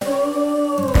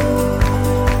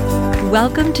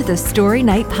Welcome to the Story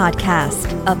Night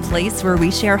Podcast, a place where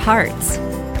we share hearts,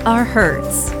 our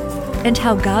hurts, and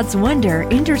how God's wonder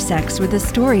intersects with the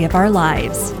story of our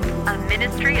lives. A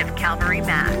ministry of Calvary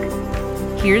Mac.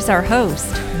 Here's our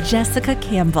host, Jessica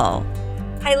Campbell.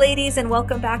 Hi, ladies, and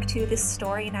welcome back to the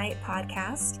Story Night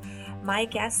Podcast. My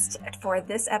guest for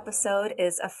this episode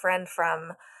is a friend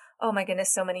from, oh my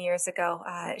goodness, so many years ago.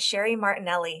 Sherry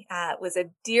Martinelli was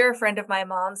a dear friend of my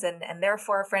mom's and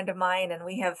therefore a friend of mine, and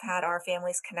we have had our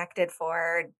families connected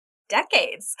for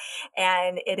decades.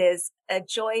 And it is a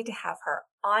joy to have her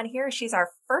on here. She's our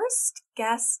first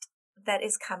guest that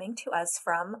is coming to us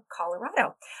from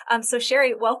Colorado. So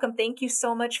Sherry, welcome. Thank you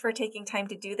so much for taking time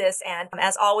to do this. And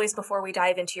as always, before we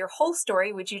dive into your whole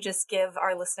story, would you just give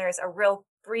our listeners a real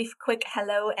brief, quick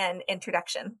hello and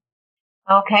introduction?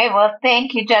 Okay, well,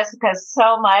 thank you, Jessica,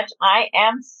 so much. I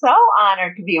am so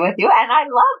honored to be with you, and I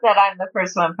love that I'm the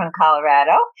first one from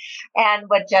Colorado. And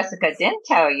what Jessica didn't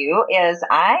tell you is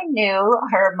I knew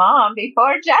her mom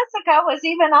before Jessica was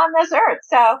even on this earth.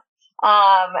 So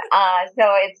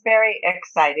it's very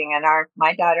exciting, and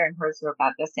my daughter and hers were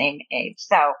about the same age.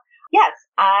 So yes,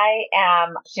 I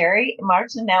am Sherry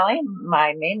Martinelli.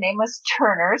 My main name was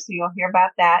Turner, so you'll hear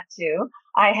about that too.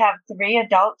 I have 3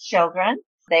 adult children.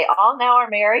 They all now are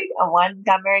married. One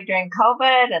got married during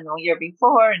COVID and the year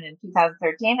before and in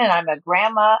 2013. And I'm a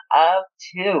grandma of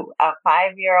 2, a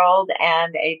 5-year-old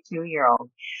and a 2-year-old.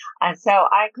 And so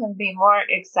I couldn't be more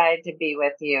excited to be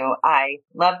with you. I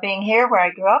love being here where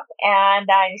I grew up, and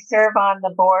I serve on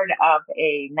the board of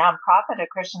a nonprofit, a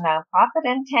Christian nonprofit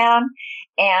in town.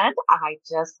 And I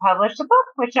just published a book,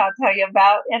 which I'll tell you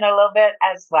about in a little bit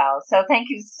as well. So thank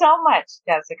you so much,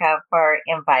 Jessica, for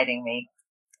inviting me.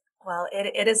 Well,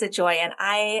 it is a joy, and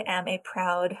I am a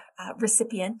proud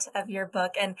recipient of your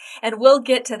book, and we'll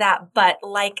get to that. But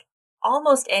like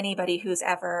almost anybody who's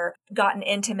ever gotten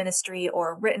into ministry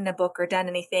or written a book or done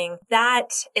anything, that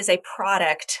is a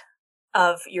product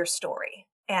of your story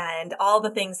and all the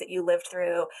things that you lived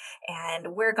through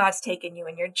and where God's taken you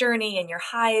in your journey and your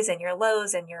highs and your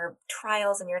lows and your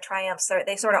trials and your triumphs.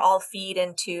 They sort of all feed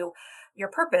into your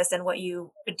purpose and what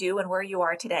you do and where you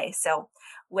are today. So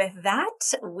with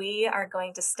that, we are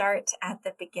going to start at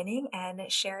the beginning. And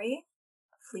Sherry,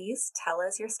 please tell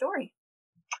us your story.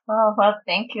 Oh, well,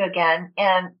 thank you again.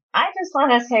 And I just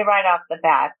want to say right off the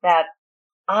bat that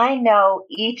I know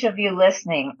each of you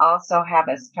listening also have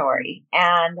a story.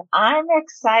 And I'm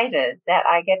excited that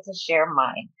I get to share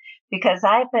mine because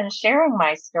I've been sharing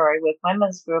my story with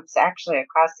women's groups actually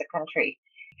across the country.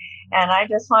 And I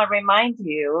just want to remind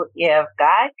you, if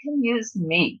God can use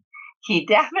me, He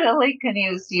definitely can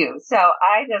use you. So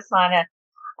I just want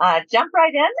to jump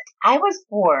right in. I was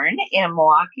born in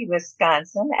Milwaukee,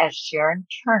 Wisconsin as Sharon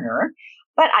Turner,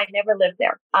 but I never lived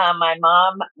there. My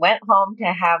mom went home to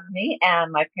have me,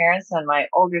 and my parents and my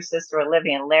older sister were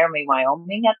living in Laramie,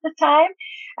 Wyoming at the time,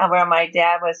 where my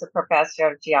dad was a professor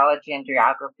of geology and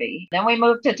geography. Then we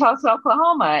moved to Tulsa,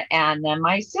 Oklahoma, and then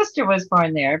my sister was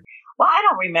born there. Well, I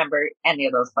don't remember any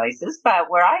of those places, but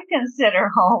where I consider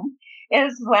home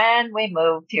is when we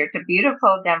moved here to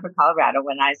beautiful Denver, Colorado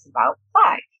when I was about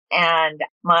 5. And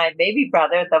my baby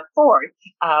brother, the 4th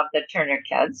of the Turner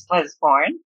kids, was born.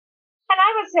 And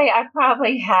I would say I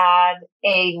probably had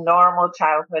a normal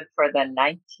childhood for the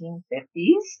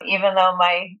 1950s, even though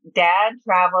my dad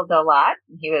traveled a lot.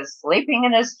 He was sleeping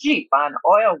in his Jeep on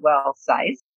oil well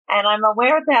sites. And I'm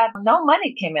aware that no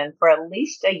money came in for at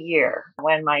least a year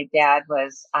when my dad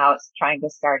was out trying to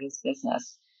start his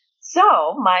business.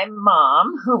 So my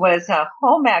mom, who was a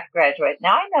home ec graduate,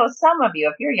 now I know some of you,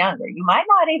 if you're younger, you might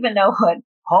not even know what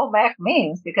home ec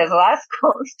means because a lot of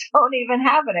schools don't even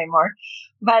have it anymore.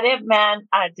 But it meant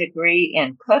a degree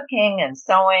in cooking and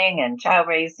sewing and child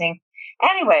raising.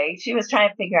 Anyway, she was trying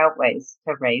to figure out ways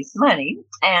to raise money.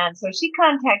 And so she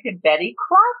contacted Betty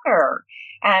Crocker.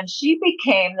 And she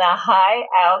became the high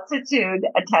altitude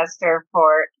tester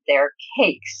for their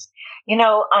cakes. You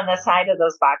know, on the side of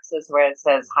those boxes where it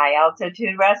says high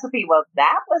altitude recipe, well,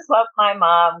 that was what my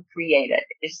mom created.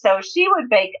 So she would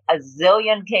bake a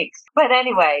zillion cakes. But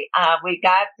anyway, we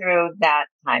got through that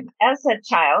time. As a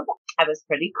child, I was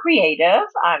pretty creative.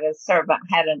 I was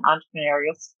had an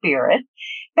entrepreneurial spirit.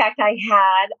 In fact, I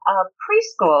had a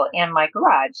preschool in my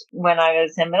garage when I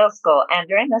was in middle school. And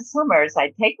during the summers,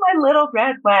 I'd take my little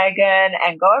red wagon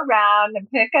and go around and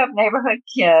pick up neighborhood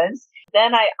kids.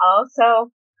 Then I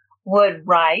also would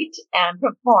write and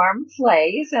perform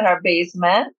plays in our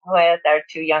basement with our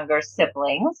 2 younger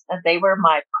siblings. They were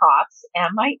my props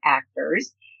and my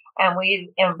actors. And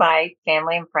we'd invite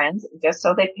family and friends just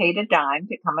so they paid a dime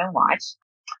to come and watch.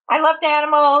 I loved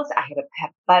animals. I had a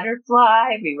pet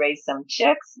butterfly. We raised some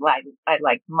chicks. I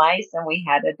liked mice, and we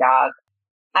had a dog.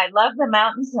 I loved the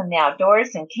mountains and the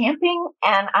outdoors and camping,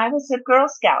 and I was a Girl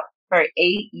Scout for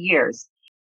 8 years.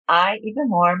 I even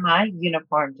wore my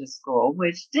uniform to school,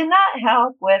 which did not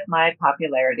help with my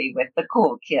popularity with the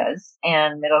cool kids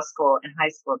and middle school and high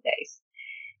school days.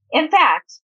 In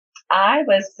fact, I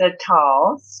was the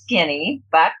tall, skinny,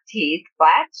 buck teeth,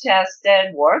 flat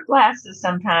chested, wore glasses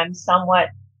sometimes, somewhat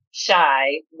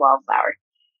shy wallflower.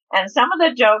 And some of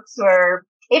the jokes were,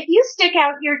 if you stick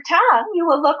out your tongue, you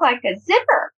will look like a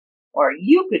zipper, or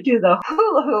you could do the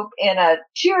hula hoop in a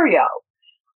Cheerio.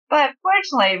 But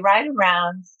fortunately, right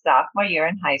around sophomore year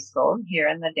in high school here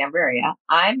in the Denver area,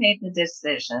 I made the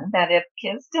decision that if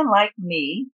kids didn't like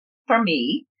me, for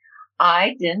me,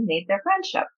 I didn't need their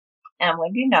friendship. And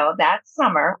when you know, that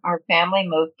summer, our family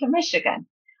moved to Michigan,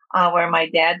 where my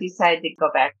dad decided to go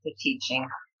back to teaching.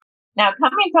 Now,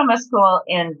 coming from a school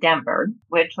in Denver,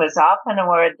 which was often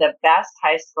awarded the best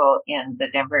high school in the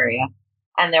Denver area,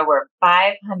 and there were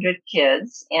 500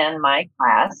 kids in my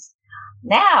class.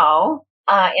 Now,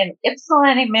 in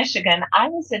Ypsilanti, Michigan, I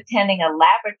was attending a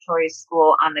laboratory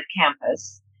school on the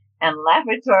campus. And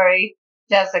laboratory,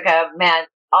 Jessica, meant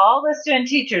all the student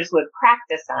teachers would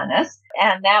practice on us.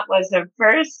 And that was the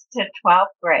 1st to 12th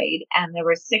grade. And there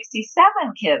were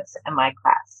 67 kids in my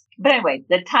class. But anyway,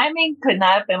 the timing could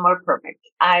not have been more perfect.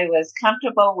 I was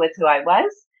comfortable with who I was.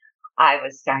 I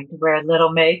was starting to wear a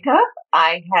little makeup.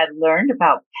 I had learned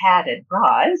about padded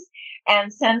bras.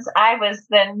 And since I was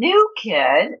the new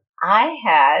kid, I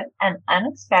had an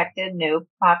unexpected new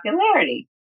popularity.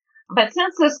 But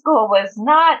since the school was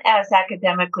not as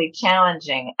academically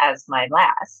challenging as my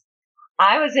last,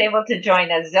 I was able to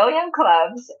join a zillion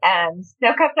clubs and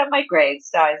still kept up my grades.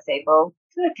 So I was able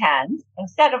to attend,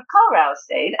 instead of Colorado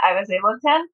State, I was able to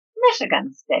attend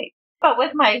Michigan State. But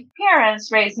with my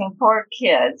parents raising 4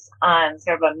 kids on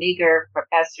sort of a meager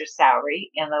professor salary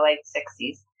in the late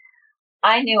 60s,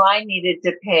 I knew I needed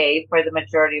to pay for the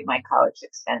majority of my college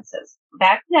expenses.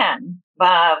 Back then,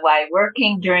 while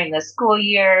working during the school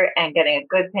year and getting a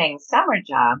good paying summer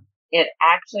job, it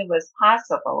actually was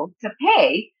possible to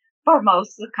pay for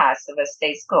most of the costs of a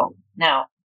state school. Now,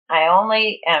 I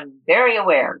only am very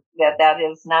aware that that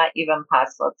is not even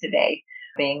possible today,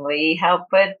 being we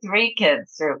helped put 3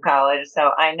 kids through college,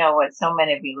 so I know what so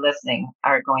many of you listening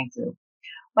are going through.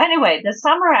 Well, anyway, the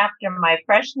summer after my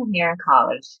freshman year in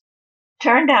college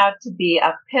turned out to be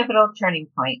a pivotal turning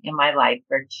point in my life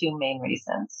for 2 main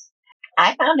reasons.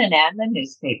 I found an ad in the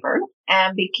newspaper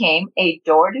and became a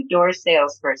door-to-door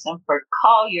salesperson for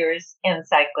Collier's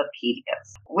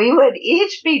Encyclopedias. We would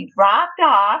each be dropped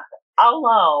off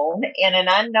alone in an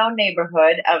unknown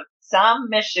neighborhood of some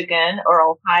Michigan or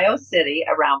Ohio city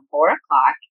around 4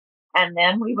 o'clock, and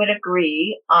then we would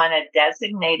agree on a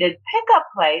designated pickup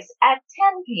place at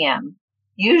 10 p.m.,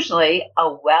 usually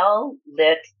a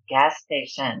well-lit gas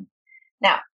station.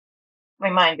 Now,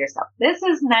 remind yourself, this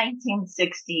is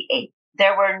 1968.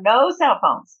 There were no cell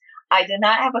phones. I did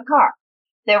not have a car.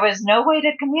 There was no way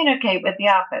to communicate with the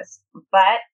office,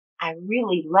 but I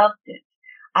really loved it.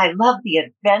 I loved the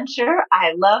adventure.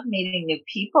 I loved meeting new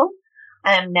people.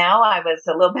 And now I was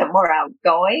a little bit more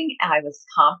outgoing. I was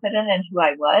confident in who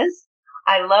I was.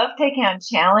 I loved taking on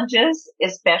challenges,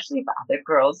 especially if other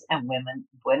girls and women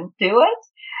wouldn't do it.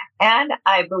 And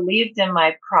I believed in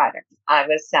my product I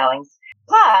was selling.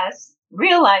 Plus,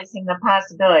 realizing the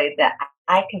possibility that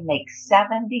I could make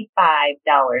 $75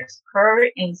 per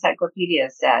encyclopedia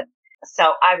set. So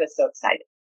I was so excited.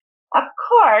 Of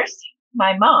course,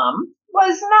 my mom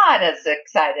was not as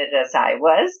excited as I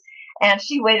was, and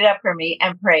she waited up for me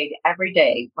and prayed every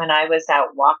day when I was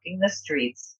out walking the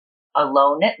streets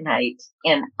alone at night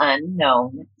in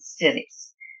unknown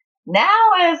cities. Now,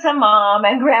 as a mom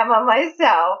and grandma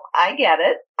myself, I get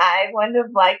it. I wouldn't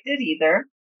have liked it either,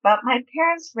 but my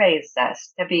parents raised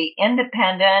us to be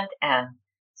independent and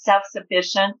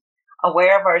self-sufficient,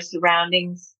 aware of our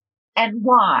surroundings, and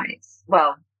wise.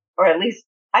 Well, or at least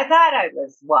I thought I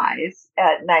was wise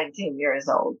at 19 years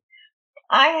old.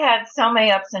 I had so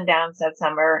many ups and downs that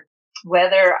summer,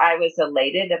 whether I was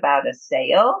elated about a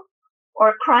sale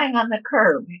or crying on the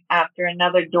curb after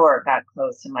another door got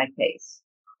closed in my face,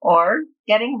 or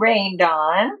getting rained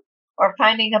on, or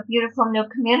finding a beautiful new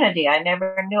community I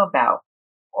never knew about,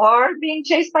 or being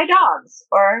chased by dogs,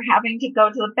 or having to go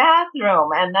to the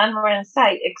bathroom and none were in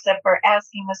sight except for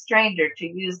asking a stranger to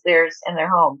use theirs in their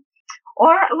home.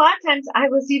 Or a lot of times I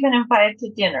was even invited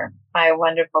to dinner by a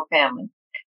wonderful family.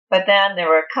 But then there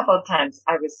were a couple of times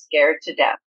I was scared to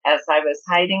death as I was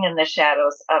hiding in the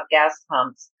shadows of gas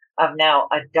pumps of now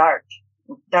a dark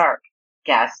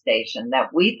gas station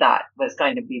that we thought was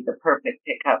going to be the perfect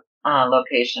pickup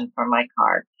location for my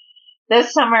car.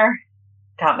 This summer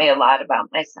taught me a lot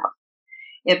about myself.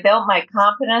 It built my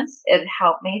confidence. It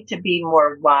helped me to be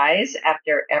more wise.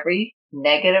 After every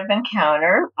negative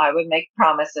encounter, I would make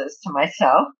promises to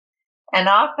myself. And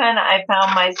often I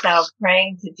found myself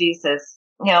praying to Jesus,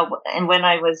 and when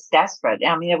I was desperate.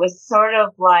 I mean, it was sort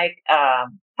of like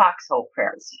foxhole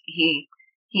prayers. He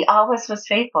always was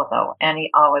faithful, though, and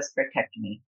he always protected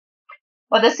me.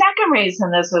 Well, the second reason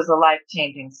this was a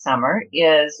life-changing summer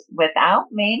is,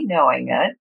 without me knowing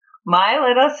it, my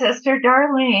little sister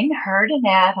Darlene heard an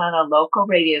ad on a local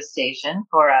radio station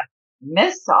for a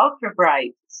Miss Ultra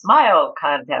Bright Smile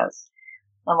contest.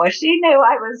 And well, she knew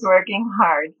I was working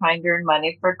hard trying to earn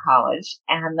money for college,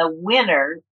 and the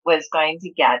winner was going to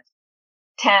get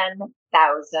 $10,000.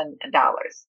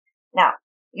 Now,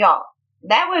 y'all,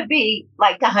 that would be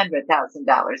like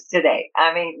 $100,000 today.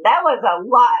 I mean, that was a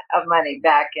lot of money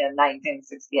back in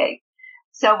 1968.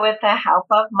 So with the help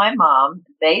of my mom,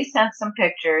 they sent some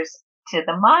pictures to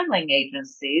the modeling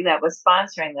agency that was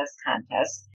sponsoring this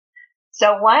contest.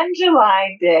 So one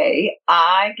July day,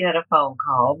 I get a phone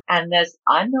call, and this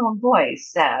unknown voice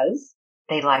says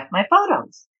they liked my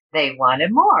photos. They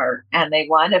wanted more, and they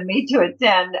wanted me to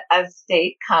attend a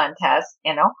state contest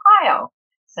in Ohio,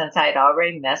 since I'd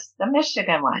already missed the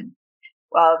Michigan one.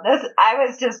 Well, I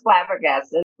was just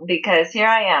flabbergasted, because here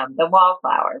I am, the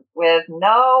wallflower, with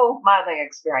no modeling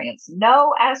experience,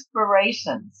 no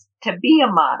aspirations to be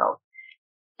a model.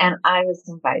 And I was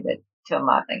invited to a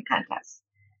modeling contest.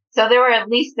 So there were at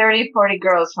least 30, 40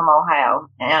 girls from Ohio,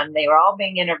 and they were all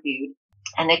being interviewed.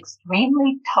 An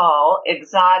extremely tall,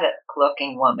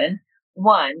 exotic-looking woman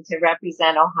won to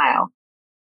represent Ohio.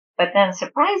 But then,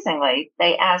 surprisingly,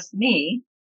 they asked me,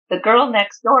 the girl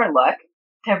next door look,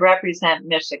 to represent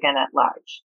Michigan at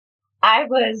large. I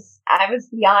was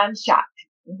beyond shocked.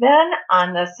 Then,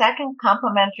 on the second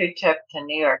complimentary trip to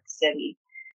New York City,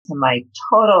 to my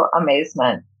total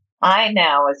amazement, I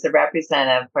now was the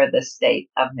representative for the state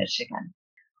of Michigan.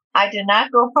 I did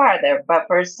not go farther, but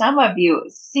for some of you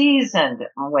seasoned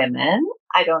women,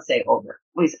 I don't say older,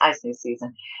 I say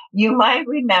seasoned, you might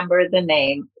remember the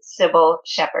name Sybil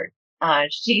Shepherd.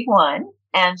 She won,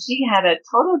 and she had a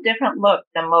total different look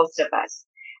than most of us.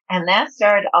 And that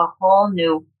started a whole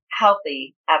new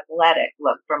healthy, athletic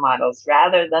look for models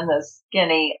rather than the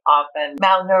skinny, often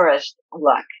malnourished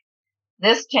look.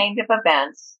 This change of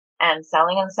events and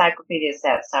selling encyclopedias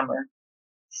that summer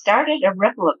started a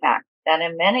ripple effect that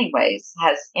in many ways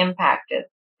has impacted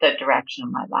the direction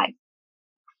of my life.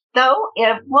 Though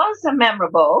it was a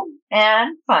memorable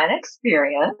and fun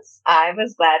experience, I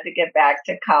was glad to get back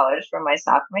to college for my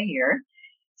sophomore year,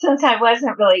 since I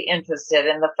wasn't really interested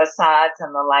in the facades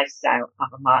and the lifestyle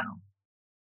of a model.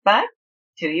 But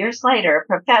 2 years later, a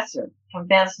professor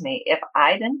convinced me if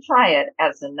I didn't try it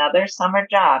as another summer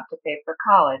job to pay for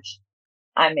college,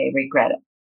 I may regret it.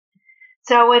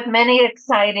 So with many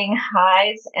exciting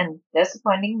highs and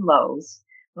disappointing lows,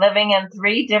 living in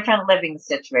 3 different living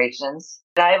situations,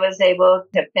 I was able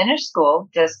to finish school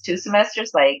just 2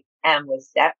 semesters late and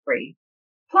was debt-free.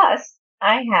 Plus,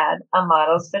 I had a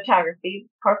model's photography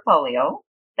portfolio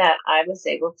that I was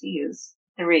able to use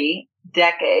 3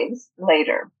 decades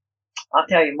later. I'll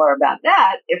tell you more about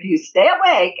that if you stay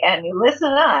awake and you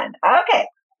listen on. Okay.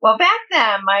 Well, back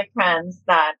then, my friends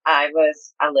thought I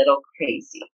was a little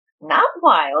crazy. Not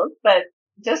wild, but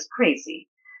just crazy.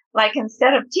 Like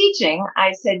instead of teaching,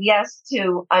 I said yes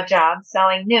to a job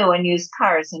selling new and used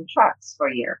cars and trucks for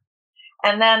a year.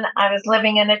 And then I was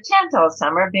living in a tent all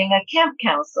summer, being a camp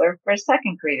counselor for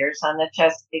second graders on the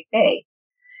Chesapeake Bay.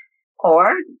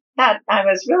 Or that I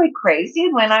was really crazy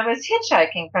when I was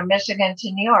hitchhiking from Michigan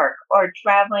to New York or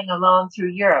traveling alone through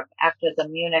Europe after the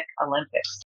Munich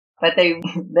Olympics. But they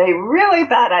really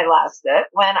thought I lost it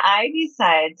when I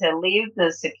decided to leave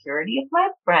the security of my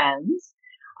friends,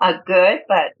 a good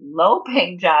but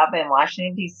low-paying job in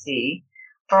Washington, D.C.,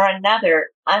 for another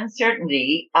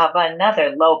uncertainty of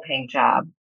another low-paying job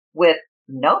with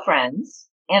no friends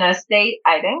in a state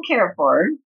I didn't care for,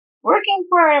 working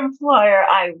for an employer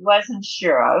I wasn't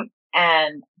sure of,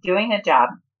 and doing a job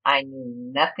I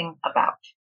knew nothing about.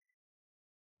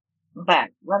 But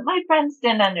what my friends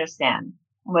didn't understand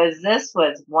was this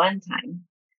was one time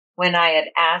when I had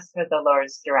asked for the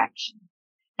Lord's direction.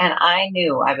 And I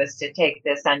knew I was to take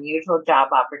this unusual job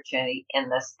opportunity in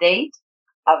the state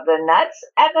of the nuts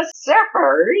and the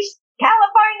surfers,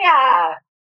 California.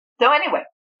 So anyway,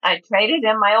 I traded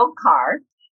in my old car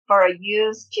for a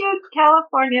used, cute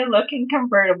California-looking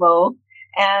convertible,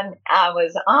 and I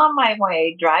was on my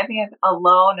way driving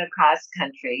alone across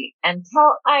country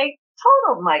until I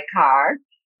totaled my car,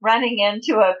 running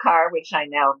into a car, which I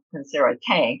now consider a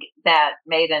tank, that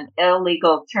made an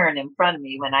illegal turn in front of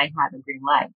me when I had a green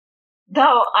light.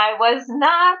 Though I was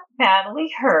not badly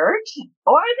hurt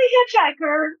or the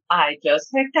hitchhiker I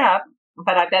just picked up,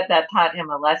 but I bet that taught him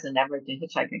a lesson never to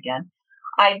hitchhike again.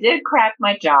 I did crack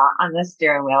my jaw on the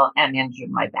steering wheel and injured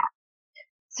my back.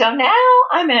 So now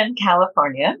I'm in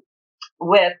California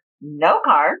with no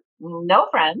car, no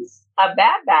friends, a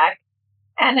bad back,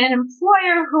 and an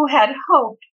employer who had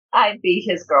hoped I'd be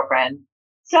his girlfriend.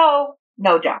 So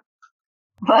no job.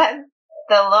 But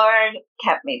the Lord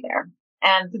kept me there.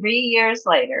 And 3 years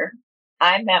later,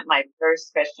 I met my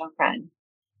first Christian friend.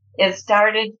 It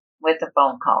started with a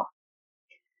phone call.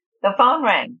 The phone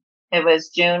rang. It was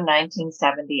June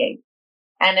 1978.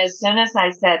 And as soon as I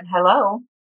said hello,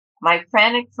 my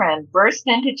frantic friend burst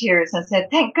into tears and said,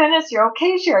 "Thank goodness you're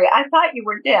okay, Sherry. I thought you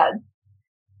were dead."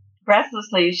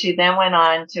 Breathlessly, she then went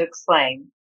on to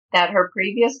explain that her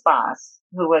previous boss,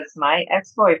 who was my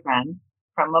ex-boyfriend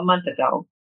from a month ago,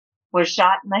 was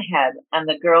shot in the head and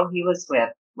the girl he was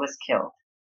with was killed.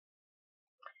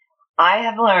 I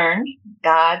have learned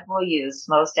God will use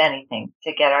most anything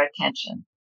to get our attention.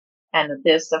 And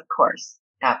this, of course,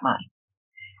 got mine.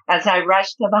 As I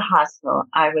rushed to the hospital,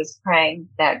 I was praying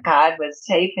that God would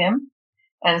save him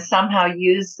and somehow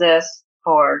use this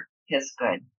for his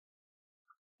good.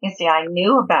 You see, I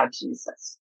knew about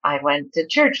Jesus. I went to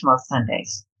church most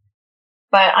Sundays,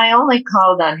 but I only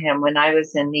called on him when I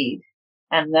was in need.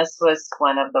 And this was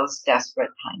one of those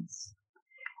desperate times.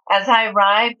 As I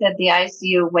arrived at the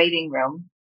ICU waiting room,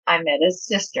 I met his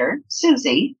sister,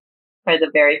 Susie, for the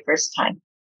very first time.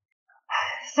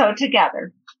 So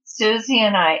together, Susie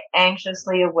and I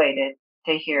anxiously awaited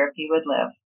to hear if he would live.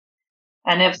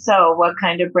 And if so, what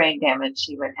kind of brain damage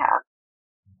he would have,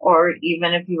 or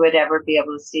even if he would ever be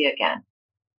able to see again.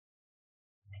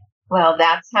 Well,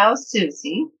 that's how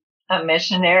Susie, a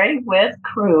missionary with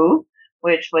Cru,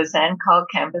 which was then called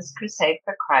Campus Crusade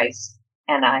for Christ,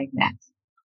 and I met.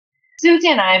 Susie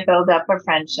and I built up a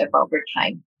friendship over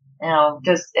time,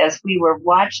 just as we were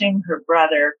watching her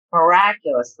brother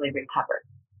miraculously recover.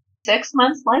 6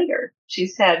 months later, she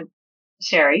said,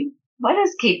 "Sherry, what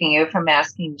is keeping you from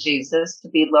asking Jesus to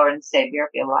be Lord and Savior of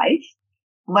your life?"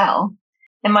 Well,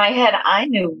 in my head, I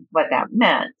knew what that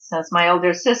meant, since my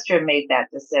older sister made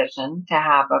that decision to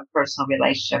have a personal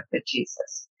relationship with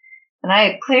Jesus. And I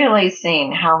had clearly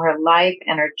seen how her life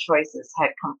and her choices had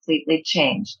completely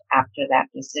changed after that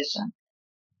decision.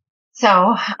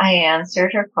 So I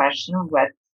answered her question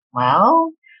with,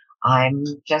 "Well, I'm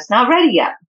just not ready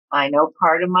yet. I know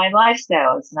part of my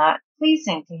lifestyle is not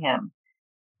pleasing to him.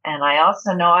 And I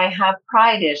also know I have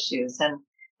pride issues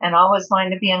and always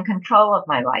wanting to be in control of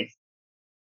my life.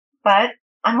 But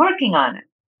I'm working on it."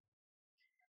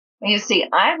 You see,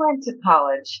 I went to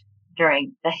college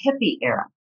during the hippie era,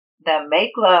 the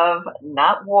make love,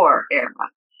 not war era.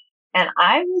 And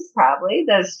I was probably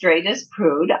the straightest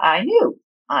prude I knew.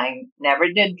 I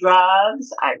never did drugs.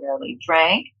 I rarely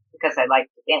drank because I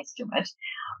liked to dance too much.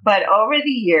 But over the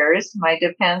years, my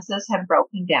defenses had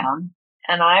broken down,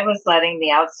 and I was letting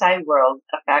the outside world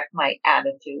affect my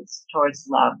attitudes towards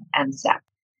love and sex.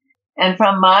 And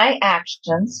from my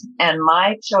actions and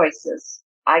my choices,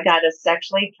 I got a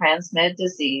sexually transmitted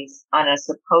disease on a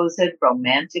supposed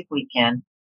romantic weekend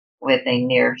with a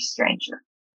near stranger.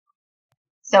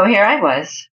 So here I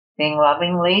was, being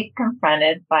lovingly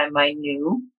confronted by my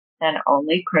new and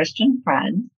only Christian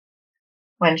friend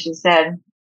when she said,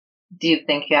 "Do you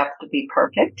think you have to be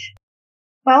perfect?"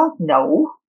 "Well,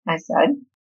 no," I said.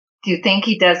 "Do you think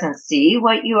he doesn't see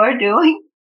what you are doing?"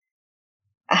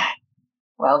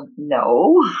 "Well,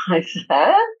 no," I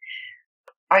said.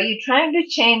 "Are you trying to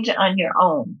change on your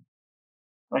own?"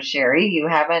 "Well, Sherry, you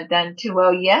haven't done too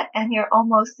well yet, and you're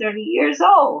almost 30 years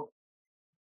old."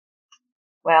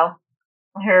 Well,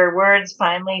 her words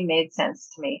finally made sense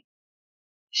to me.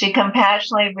 She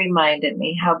compassionately reminded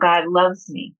me how God loves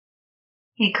me.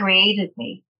 He created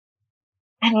me,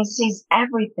 and he sees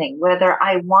everything, whether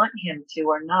I want him to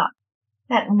or not,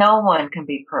 that no one can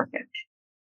be perfect,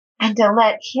 and to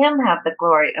let him have the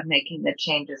glory of making the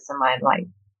changes in my life.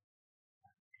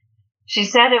 She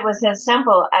said it was as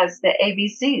simple as the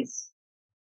ABCs.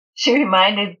 She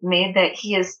reminded me that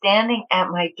he is standing at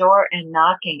my door and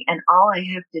knocking, and all I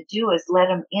have to do is let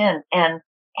him in and,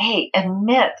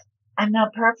 admit I'm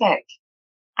not perfect.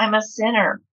 I'm a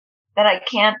sinner, that I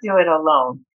can't do it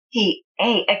alone. He,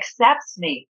 accepts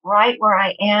me right where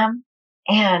I am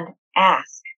and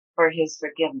ask for his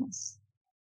forgiveness.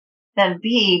 Then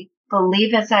B,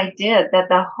 believe as I did that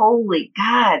the holy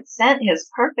God sent his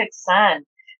perfect son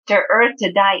to earth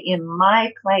to die in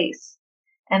my place,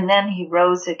 And then he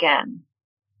rose again.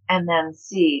 And then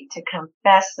C, to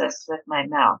confess this with my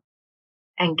mouth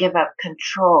and give up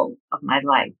control of my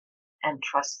life and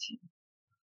trust him.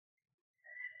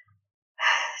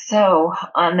 So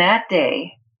on that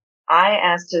day, I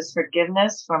asked his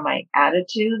forgiveness for my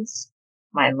attitudes,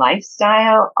 my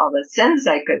lifestyle, all the sins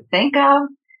I could think of,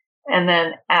 and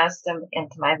then asked him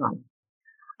into my life.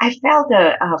 I felt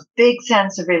a big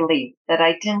sense of relief that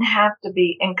I didn't have to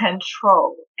be in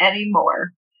control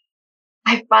anymore.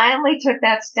 I finally took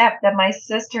that step that my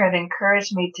sister had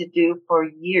encouraged me to do for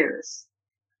years.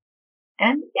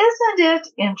 And isn't it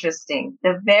interesting?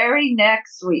 The very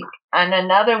next week, on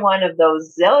another one of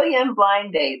those zillion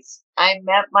blind dates, I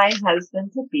met my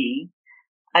husband-to-be,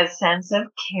 a sense of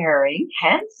caring,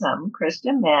 handsome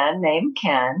Christian man named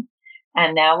Ken,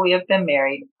 and now we have been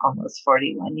married almost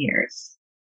 41 years.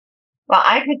 Well,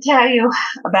 I could tell you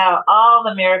about all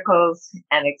the miracles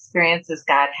and experiences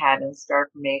God had in store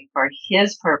for me for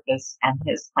his purpose and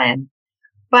his plan,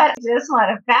 but I just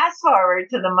want to fast forward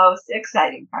to the most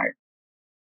exciting part.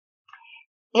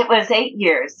 It was 8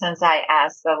 years since I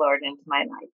asked the Lord into my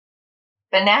life.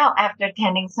 But now, after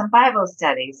attending some Bible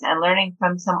studies and learning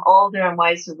from some older and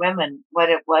wiser women what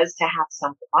it was to have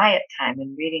some quiet time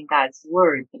and reading God's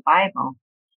Word, the Bible,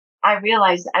 I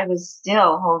realized I was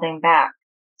still holding back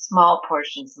small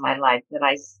portions of my life that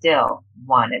I still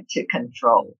wanted to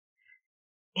control.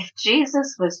 If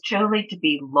Jesus was truly to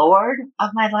be Lord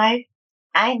of my life,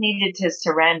 I needed to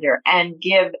surrender and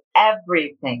give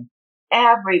everything,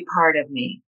 every part of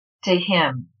me, to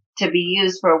him to be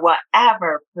used for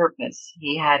whatever purpose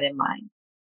he had in mind.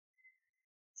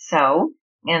 So,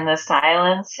 in the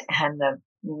silence and the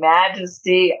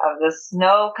majesty of the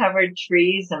snow-covered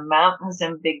trees and mountains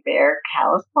in Big Bear,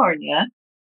 California,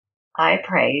 I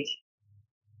prayed,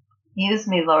 use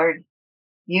me, Lord.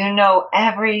 You know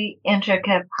every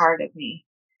intricate part of me.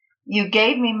 You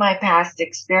gave me my past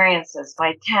experiences,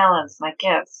 my talents, my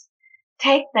gifts.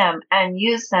 Take them and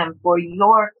use them for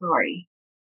your glory.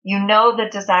 You know the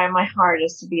desire of my heart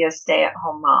is to be a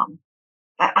stay-at-home mom.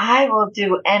 But I will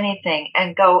do anything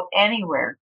and go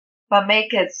anywhere, but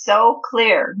make it so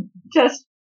clear. Just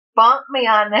bonk me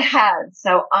on the head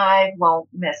so I won't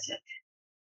miss it.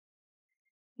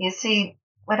 You see,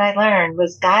 what I learned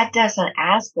was God doesn't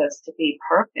ask us to be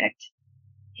perfect.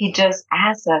 He just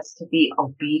asks us to be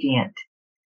obedient.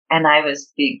 And I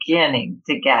was beginning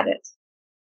to get it.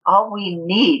 All we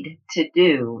need to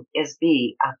do is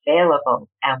be available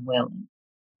and willing.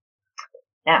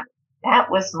 Now, that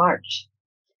was March.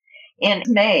 In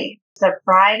May, the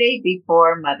Friday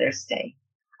before Mother's Day,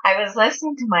 I was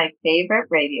listening to my favorite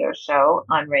radio show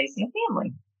on raising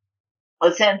family.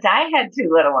 Well, since I had two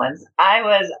little ones, I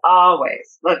was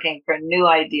always looking for new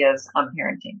ideas on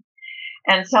parenting.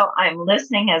 And so I'm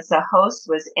listening as the host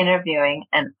was interviewing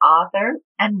an author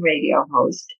and radio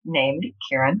host named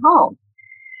Karen Hull.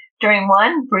 During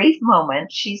one brief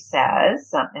moment, she says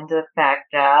something to the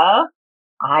effect of,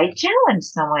 I challenge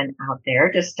someone out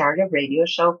there to start a radio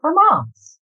show for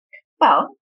moms.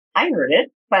 Well, I heard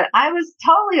it, but I was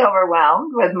totally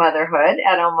overwhelmed with motherhood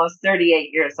at almost 38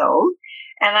 years old.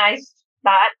 And I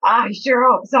thought, I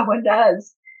sure hope someone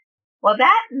does. Well,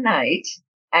 that night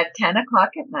at 10 o'clock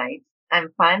at night,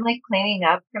 I'm finally cleaning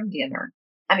up from dinner.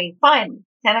 Finally,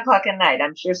 10 o'clock at night.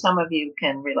 I'm sure some of you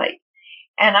can relate.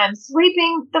 And I'm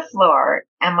sweeping the floor,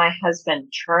 and my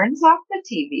husband turns off the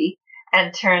TV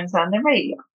and turns on the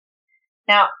radio.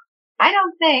 Now, I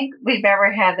don't think we've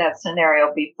ever had that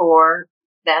scenario before,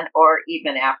 then, or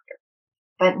even after.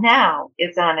 But now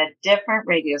it's on a different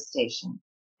radio station.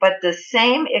 But the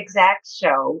same exact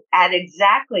show at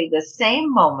exactly the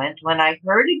same moment when I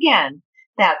heard again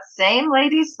that same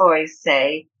lady's voice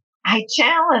say, I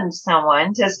challenge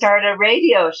someone to start a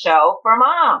radio show for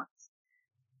moms.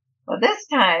 Well, this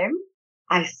time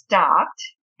I stopped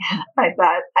and I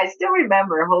thought, I still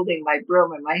remember holding my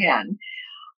broom in my hand.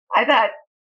 I thought,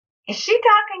 is she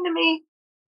talking to me?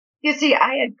 You see,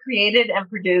 I had created and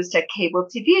produced a cable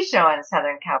TV show in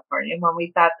Southern California when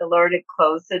we thought the Lord had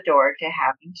closed the door to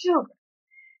having children.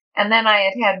 And then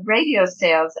I had radio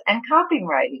sales and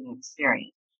copywriting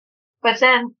experience. But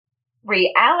then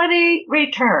reality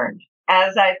returned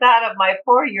as I thought of my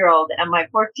 4-year-old and my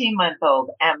 14-month-old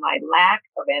and my lack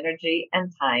of energy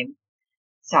and time.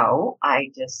 So I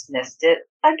dismissed it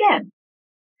again.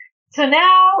 So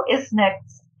now it's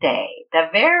next day, the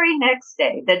very next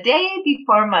day, the day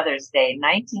before Mother's Day,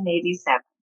 1987.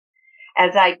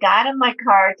 As I got in my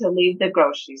car to leave the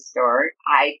grocery store,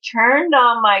 I turned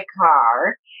on my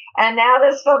car, and now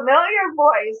this familiar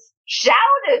voice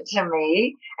shouted to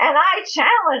me, and I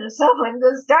challenged someone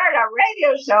to start a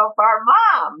radio show for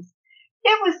moms.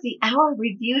 It was the Hour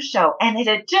Review Show, and it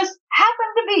had just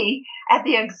happened to be at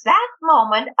the exact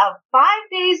moment of 5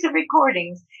 days of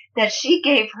recordings that she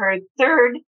gave her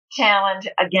third challenge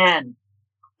again.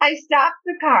 I stopped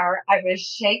the car. I was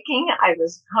shaking. I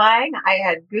was crying. I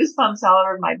had goosebumps all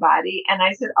over my body. And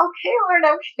I said, okay,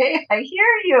 Lord, okay, I hear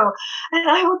you. And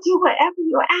I will do whatever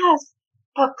you ask.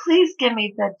 But please give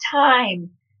me the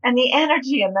time and the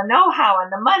energy and the know-how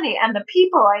and the money and the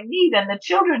people I need and the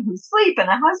children who sleep and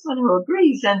a husband who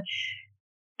agrees and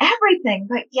everything.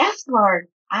 But yes, Lord,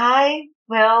 I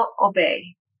will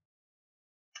obey.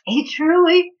 He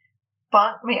truly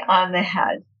bumped me on the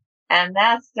head. And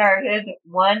that started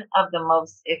one of the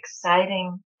most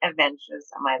exciting adventures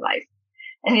of my life.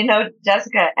 And you know,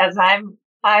 Jessica, as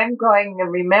I'm going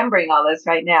and remembering all this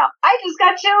right now, I just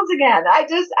got chills again.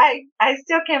 I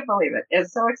still can't believe it.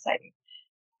 It's so exciting.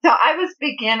 So I was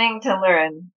beginning to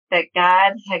learn that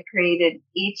God had created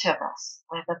each of us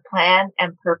with a plan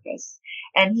and purpose.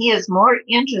 And he is more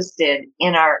interested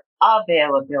in our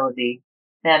availability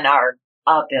than our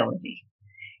ability.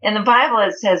 In the Bible,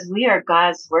 it says we are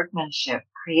God's workmanship,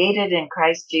 created in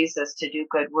Christ Jesus to do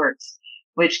good works,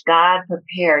 which God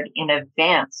prepared in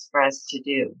advance for us to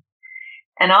do.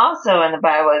 And also in the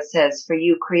Bible, it says, for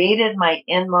you created my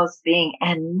inmost being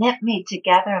and knit me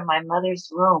together in my mother's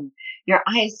womb. Your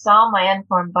eyes saw my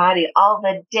unformed body. All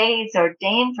the days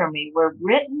ordained for me were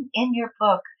written in your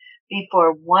book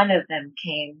before one of them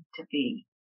came to be.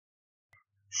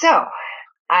 So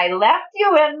I left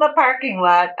you in the parking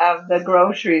lot of the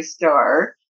grocery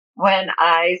store when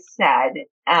I said,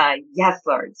 yes,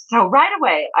 Lord. So right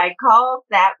away, I called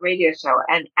that radio show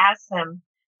and asked them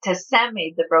to send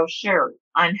me the brochure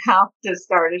on how to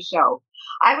start a show.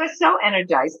 I was so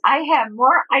energized. I had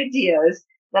more ideas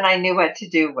than I knew what to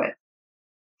do with.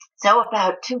 So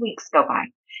about 2 weeks go by,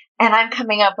 and I'm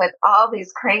coming up with all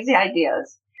these crazy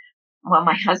ideas. Well,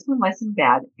 my husband was in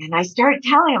bed, and I started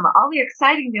telling him all the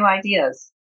exciting new ideas.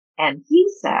 And he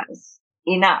says,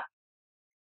 enough.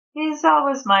 He's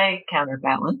always my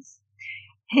counterbalance.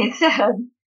 He said,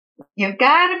 you've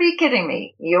got to be kidding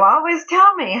me. You always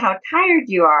tell me how tired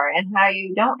you are and how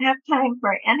you don't have time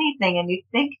for anything. And you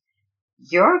think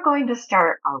you're going to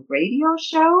start a radio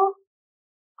show?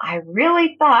 I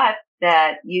really thought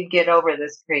that you'd get over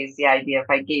this crazy idea if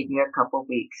I gave you a couple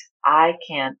weeks. I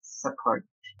can't support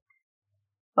it.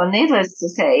 Well, needless to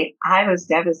say, I was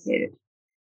devastated.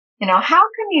 You know, how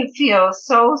can you feel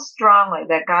so strongly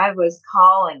that God was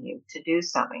calling you to do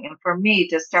something and for me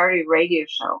to start a radio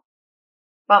show?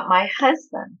 But my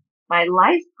husband, my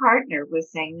life partner,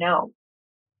 was saying no.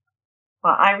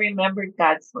 Well, I remembered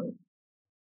God's word.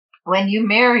 When you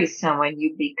marry someone,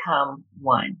 you become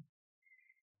one.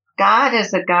 God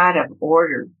is a God of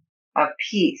order, of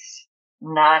peace,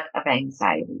 not of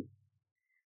anxiety.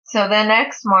 So the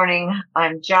next morning,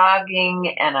 I'm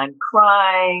jogging and I'm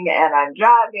crying and I'm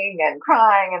jogging and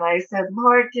crying. And I said,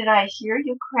 Lord, did I hear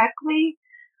you correctly?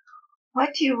 What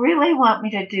do you really want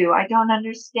me to do? I don't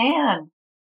understand.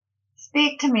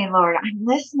 Speak to me, Lord. I'm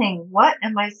listening. What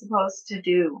am I supposed to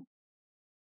do?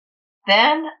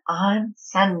 Then on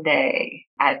Sunday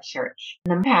at church,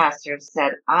 the pastor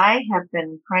said, I have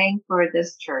been praying for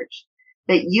this church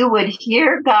that you would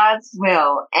hear God's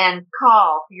will and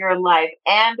call for your life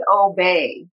and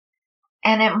obey.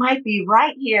 And it might be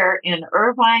right here in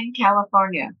Irvine,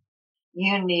 California.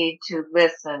 You need to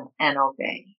listen and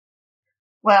obey.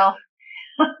 Well,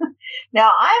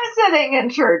 now I'm sitting in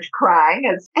church crying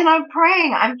and I'm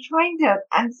praying.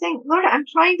 I'm saying, Lord, I'm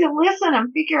trying to listen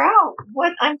and figure out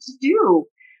what I'm to do.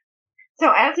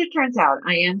 So as it turns out,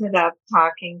 I ended up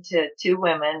talking to two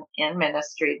women in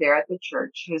ministry there at the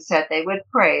church who said they would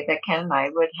pray that Ken and I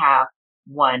would have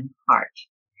one heart.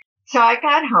 So I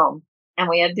got home and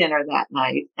we had dinner that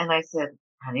night. And I said,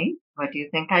 honey, what do you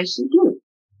think I should do?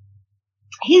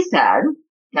 He said,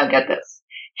 now get this.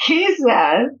 He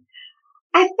said,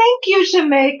 I think you should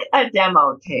make a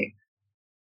demo tape.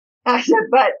 I said,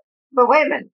 but wait a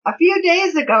minute. A few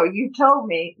days ago, you told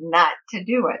me not to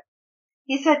do it.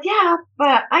 He said, yeah,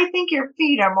 but I think your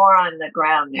feet are more on the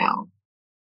ground now.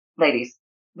 Ladies,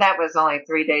 that was only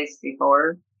 3 days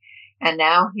before. And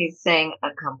now he's saying a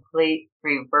complete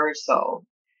reversal.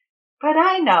 But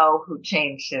I know who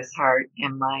changed his heart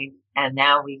and mind. And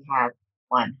now we have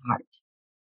one heart.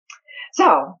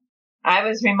 So I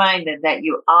was reminded that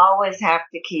you always have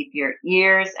to keep your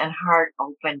ears and heart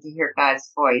open to hear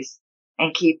God's voice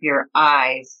and keep your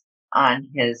eyes on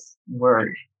his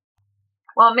word.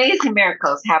 Well, amazing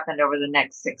miracles happened over the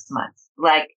next 6 months.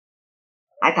 Like,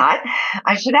 I thought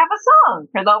I should have a song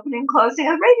for the opening and closing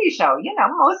of the radio show. You know,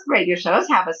 most radio shows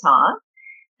have a song.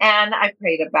 And I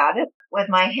prayed about it with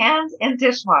my hands in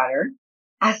dishwater.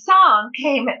 a song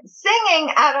came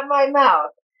singing out of my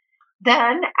mouth.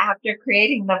 Then, after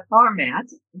creating the format,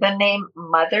 the name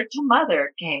Mother to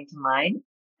Mother came to mind.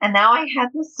 And now I had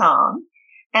the song,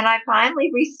 and I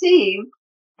finally received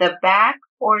the back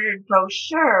ordered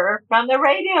brochure from the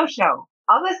radio show.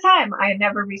 All this time, I had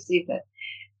never received it.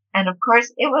 And of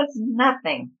course, it was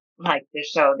nothing like the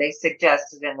show they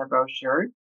suggested in the brochure,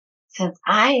 since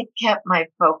I had kept my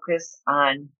focus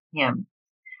on Him.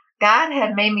 God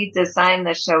had made me design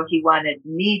the show He wanted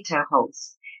me to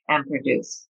host and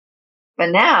produce.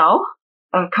 But now,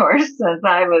 of course, since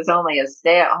I was only a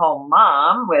stay-at-home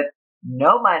mom with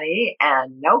no money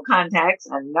and no contacts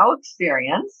and no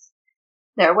experience,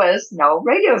 there was no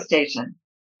radio station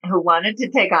who wanted to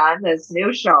take on this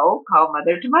new show called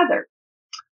Mother to Mother.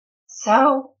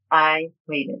 So I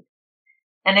waited.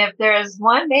 And if there is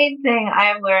one main thing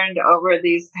I've learned over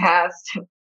these past,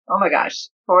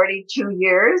 42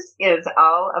 years, is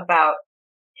all about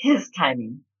His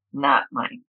timing, not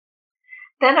mine.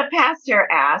 Then a pastor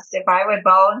asked if I would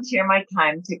volunteer my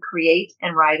time to create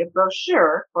and write a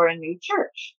brochure for a new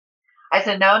church. I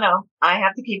said, no, I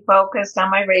have to keep focused on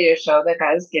my radio show that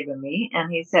God has given me.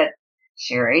 And he said,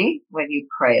 Sherry, would you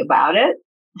pray about it?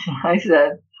 I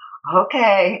said,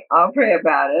 okay, I'll pray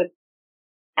about it.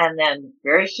 And then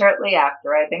very shortly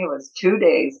after, I think it was 2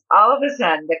 days, all of a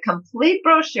sudden, the complete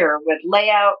brochure with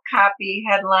layout, copy,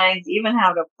 headlines, even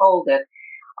how to fold it,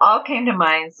 all came to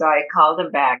mind. So I called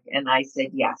him back and I said,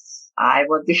 yes, I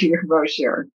will do your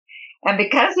brochure. And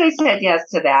because I said yes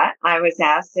to that, I was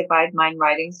asked if I'd mind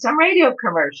writing some radio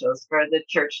commercials for the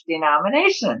church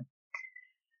denomination.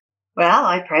 Well,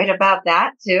 I prayed about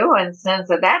that too. And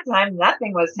since at that time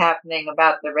nothing was happening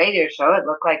about the radio show, it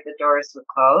looked like the doors were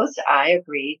closed, I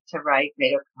agreed to write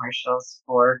radio commercials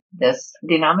for this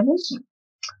denomination.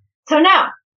 So now,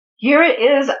 here it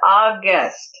is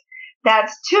August.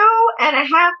 That's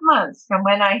 2.5 months from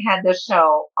when I had the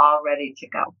show all ready to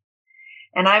go.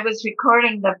 And I was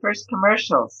recording the first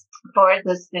commercials for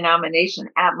this denomination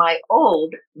at my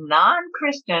old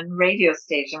non-Christian radio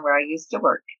station where I used to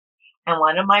work. And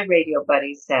one of my radio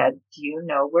buddies said, do you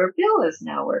know where Bill is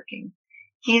now working?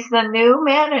 He's the new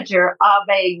manager of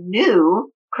a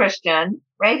new Christian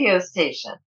radio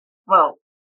station. Well,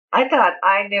 I thought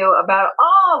I knew about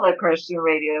all the Christian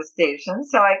radio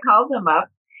stations, so I called him up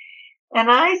and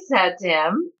I said to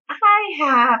him, I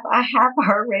have a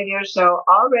half-hour radio show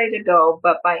all ready to go,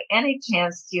 but by any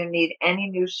chance, do you need any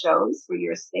new shows for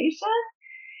your station?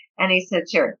 And he said,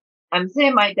 sure. I'm sitting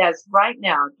at my desk right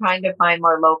now trying to find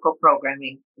more local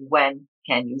programming. When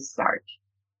can you start?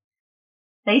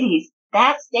 Ladies,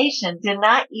 that station did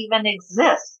not even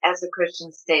exist as a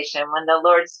Christian station when the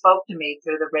Lord spoke to me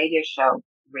through the radio show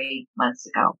 3 months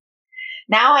ago.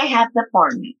 Now I have the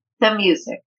format, the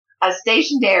music, a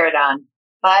station to air it on,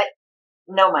 but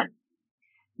no money.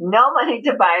 No money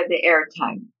to buy the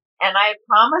airtime. And I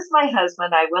promised my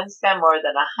husband I wouldn't spend more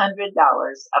than $100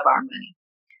 of our money.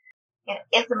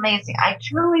 It's amazing. I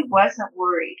truly wasn't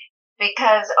worried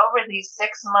because over these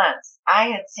 6 months, I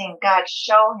had seen God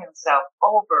show Himself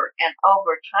over and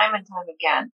over, time and time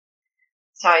again.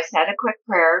 So I said a quick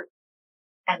prayer,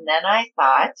 and then I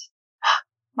thought,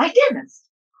 my dentist.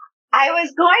 I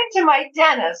was going to my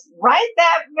dentist right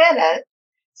that minute.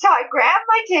 So I grabbed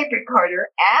my tape recorder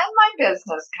and my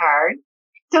business card.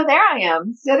 So there I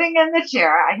am sitting in the chair.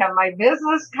 I have my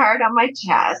business card on my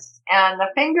chest and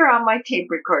the finger on my tape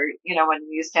recorder. You know, when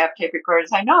we used to have tape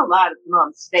recorders, I know a lot of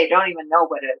moms today don't even know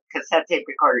what a cassette tape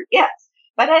recorder is.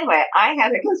 But anyway, I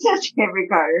had a cassette tape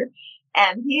recorder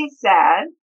and he said,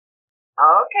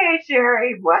 okay,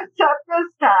 Sherry, what's up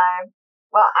this time?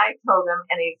 Well, I told him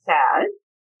and he said,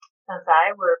 since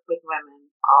I work with women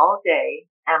all day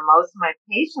and most of my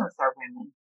patients are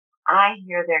women, I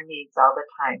hear their needs all the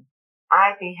time.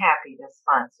 I'd be happy to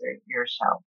sponsor your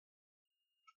show.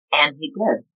 And he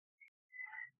did.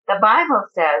 The Bible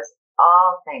says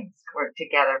all things work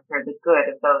together for the good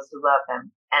of those who love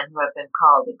Him and who have been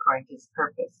called according to His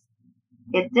purpose.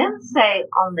 It didn't say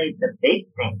only the big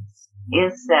things.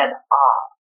 It said all.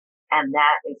 And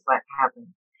that is what happened.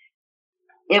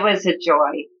 It was a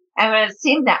joy. And when it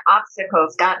seemed that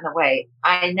obstacles got in the way,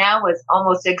 I now was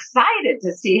almost excited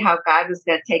to see how God was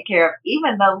going to take care of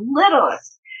even the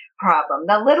littlest problem,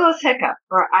 the littlest hiccup,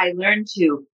 for I learned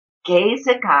to gaze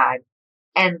at God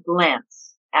and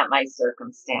glance at my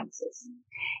circumstances.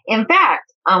 In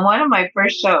fact, on one of my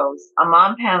first shows, a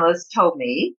mom panelist told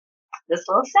me this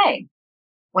little saying,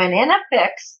 when in a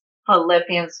fix,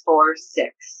 Philippians 4:6.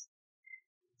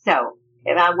 So,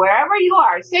 wherever you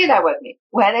are, say that with me.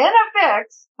 When in a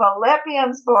fix,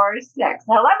 Philippians 4:6.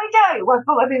 Now let me tell you what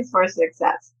Philippians 4:6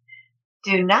 says.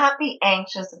 Do not be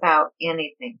anxious about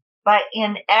anything, but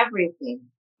in everything,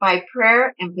 by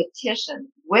prayer and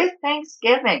petition, with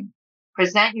thanksgiving,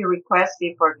 present your requests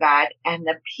before God, and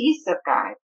the peace of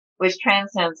God, which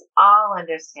transcends all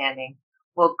understanding,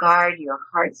 will guard your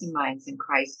hearts and minds in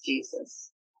Christ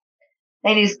Jesus.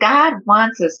 Ladies, God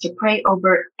wants us to pray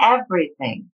over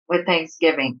everything with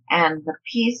thanksgiving, and the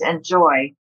peace and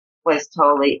joy was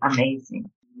totally amazing.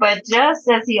 But just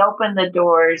as he opened the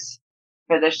doors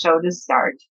for the show to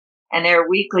start and air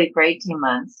weekly for 18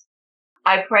 months,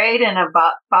 I prayed and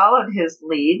followed his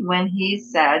lead when he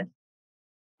said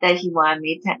that he wanted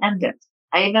me to end it.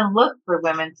 I even looked for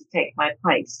women to take my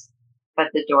place,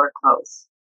 but the door closed.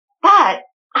 But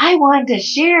I wanted to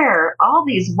share all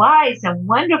these wise and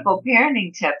wonderful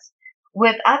parenting tips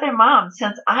with other moms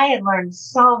since I had learned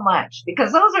so much,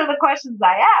 because those are the questions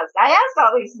I asked. I asked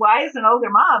all these wise and older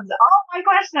moms all my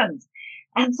questions.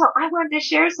 And so I wanted to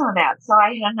share some of that. So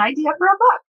I had an idea for a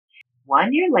book.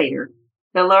 1 year later,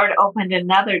 the Lord opened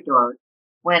another door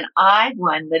when I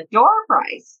won the door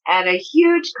prize at a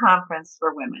huge conference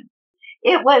for women.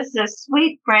 It was a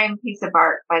sweet framed piece of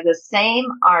art by the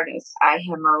same artist I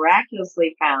had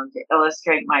miraculously found to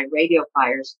illustrate my radio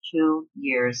flyers 2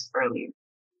 years earlier,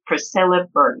 Priscilla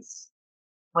Burris.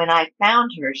 When I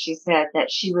found her, she said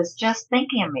that she was just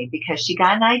thinking of me because she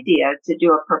got an idea to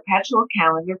do a perpetual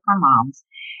calendar for moms,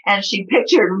 and she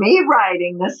pictured me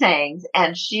writing the sayings,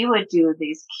 and she would do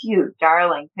these cute,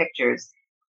 darling pictures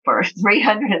for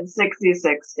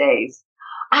 366 days.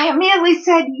 I immediately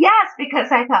said yes,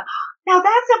 because I thought, now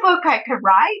that's a book I could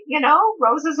write,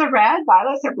 roses are red,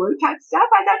 violets are blue type stuff.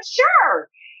 I thought, sure.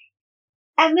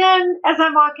 And then as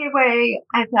I'm walking away,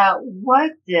 I thought,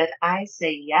 what did I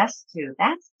say yes to?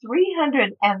 That's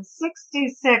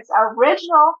 366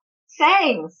 original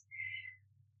sayings.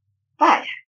 But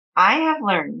I have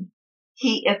learned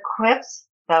he equips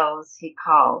those he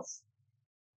calls.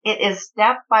 It is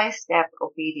step-by-step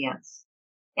obedience.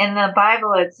 In the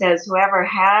Bible, it says, whoever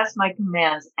has my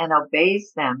commands and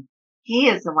obeys them, he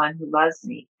is the one who loves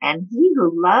me. And he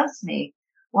who loves me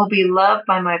will be loved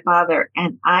by my Father,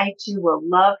 and I too will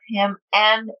love him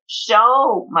and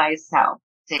show myself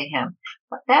to him.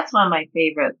 But that's one of my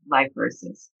favorite life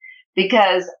verses,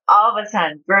 because all of a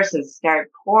sudden verses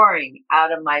start pouring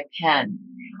out of my pen.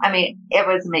 I mean, it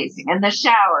was amazing. In the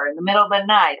shower, in the middle of the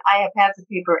night, I have pads of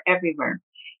paper everywhere.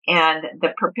 And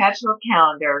the perpetual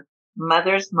calendar,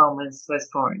 Mother's Moments, was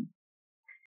born.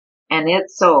 And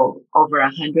it sold over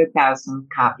 100,000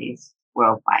 copies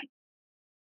worldwide.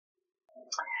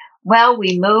 Well,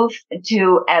 we moved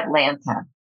to Atlanta.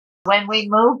 When we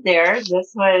moved there,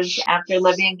 this was after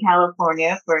living in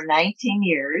California for 19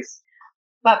 years.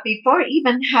 But before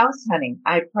even house hunting,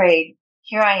 I prayed,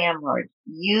 here I am, Lord.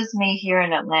 Use me here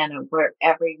in Atlanta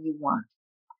wherever you want.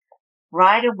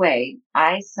 Right away,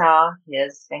 I saw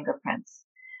his fingerprints.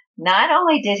 Not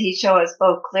only did he show us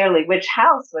both clearly which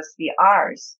house was to be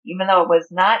ours, even though it was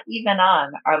not even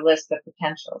on our list of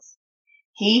potentials,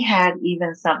 he had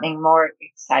even something more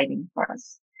exciting for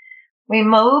us. We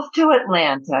moved to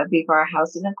Atlanta before our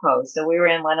house even closed, so we were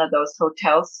in one of those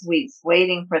hotel suites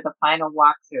waiting for the final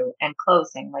walkthrough and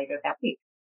closing later that week.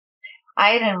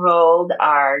 I had enrolled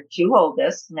our two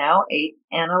oldest, now 8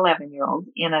 and 11-year-old,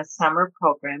 in a summer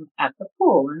program at the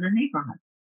pool in the neighborhood.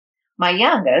 My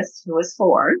youngest, who was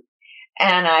 4,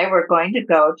 and I were going to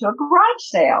go to a garage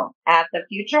sale at the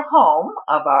future home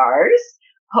of ours,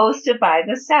 hosted by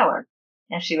the seller.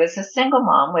 And she was a single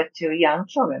mom with 2 young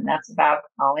children. That's about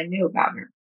all I knew about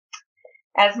her.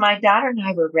 As my daughter and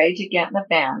I were ready to get in the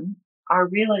van, our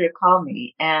realtor called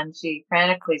me, and she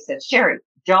frantically said, Sherry,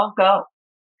 don't go.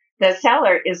 The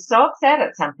seller is so upset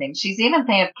at something, she's even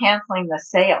thinking of canceling the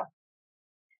sale.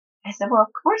 I said, well,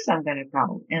 of course I'm going to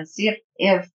go and see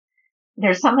if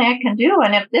there's something I can do.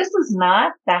 And if this is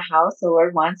not the house the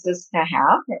Lord wants us to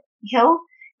have, he'll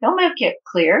make it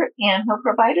clear, and he'll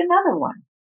provide another one.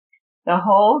 The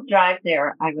whole drive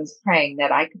there, I was praying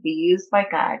that I could be used by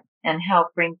God and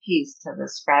help bring peace to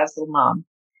this frazzled mom,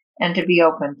 and to be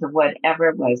open to whatever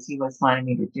it was he was wanting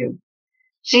me to do.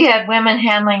 She had women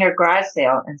handling her garage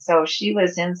sale, and so she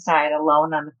was inside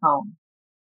alone on the phone.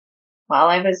 While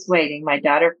I was waiting, my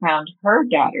daughter found her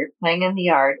daughter playing in the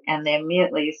yard, and they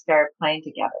immediately started playing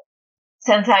together.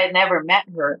 Since I had never met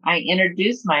her, I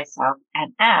introduced myself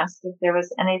and asked if there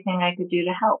was anything I could do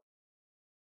to help.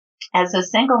 As a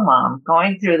single mom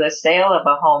going through the sale of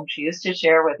a home she used to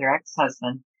share with her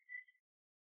ex-husband,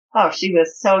 she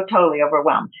was so totally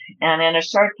overwhelmed. And in a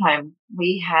short time,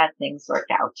 we had things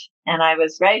worked out. And I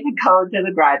was ready to go to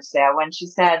the garage sale when she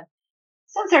said,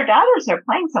 since our daughters are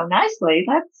playing so nicely,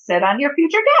 let's sit on your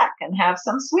future deck and have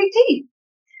some sweet tea.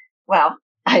 Well,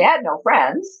 I had no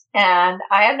friends and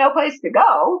I had no place to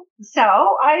go. So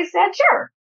I said,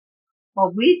 sure.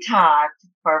 Well, we talked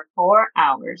for 4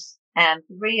 hours, and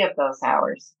 3 of those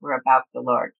hours were about the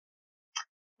Lord.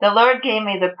 The Lord gave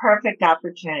me the perfect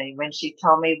opportunity when she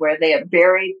told me where they had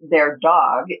buried their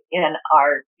dog in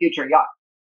our future yacht.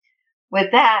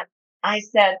 With that, I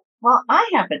said, well, I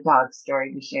have a dog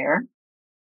story to share.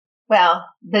 Well,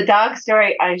 the dog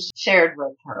story I shared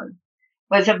with her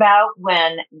was about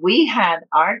when we had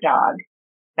our dog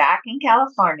back in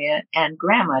California and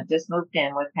grandma just moved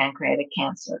in with pancreatic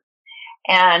cancer.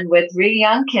 And with 3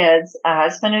 young kids, a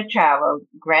husband who traveled,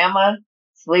 grandma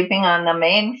sleeping on the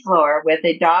main floor with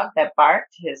a dog that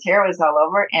barked, his hair was all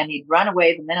over, and he'd run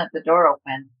away the minute the door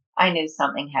opened, I knew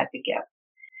something had to give.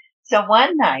 So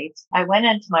one night, I went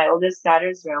into my oldest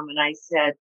daughter's room and I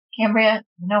said, Cambria,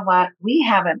 you know what? We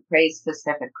haven't prayed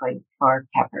specifically for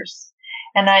Peppers.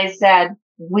 And I said,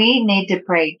 we need to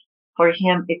pray for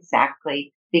him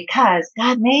exactly because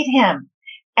God made him.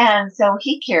 And so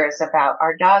he cares about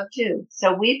our dog too.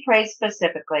 So we prayed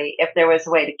specifically if there was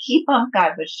a way to keep him,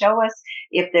 God would show us.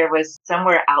 If there was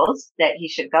somewhere else that he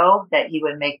should go, that he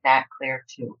would make that clear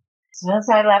too. As soon as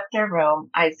I left her room,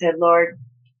 I said, Lord,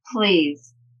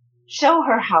 please show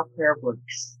her how prayer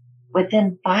works.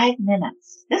 Within 5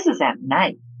 minutes, this is at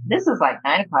night. This is like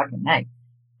 9 o'clock at night.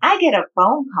 I get a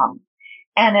phone call.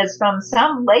 And it's from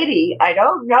some lady I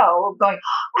don't know going,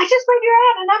 I just read your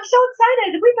ad and I'm so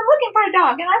excited. We've been looking for a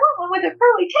dog and I want one with a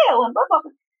curly tail and blah, blah,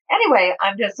 blah. Anyway,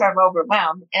 I'm just sort of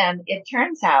overwhelmed. And it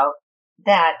turns out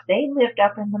that they lived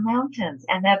up in the mountains.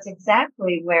 And that's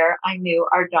exactly where I knew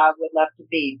our dog would love to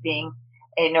be, being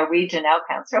a Norwegian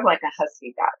Elkhound, sort of like a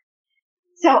husky dog.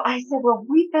 So I said, well,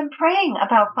 we've been praying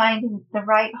about finding the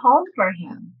right home for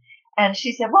him. And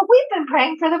she said, well, we've been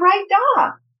praying for the right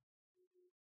dog.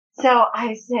 So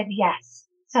I said, yes.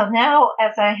 So now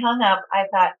as I hung up, I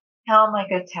thought, how am I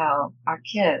going to tell our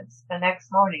kids the next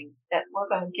morning that we're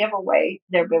going to give away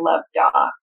their beloved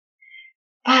dog?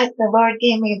 But the Lord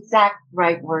gave me exact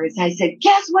right words. I said,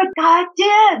 guess what God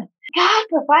did? God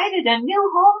provided a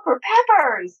new home for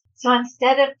Peppers. So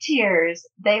instead of tears,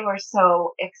 they were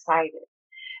so excited.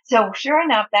 So sure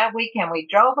enough, that weekend, we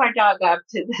drove our dog up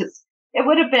to this. It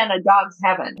would have been a dog's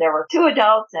heaven. There were 2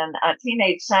 adults and a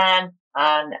teenage son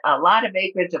on a lot of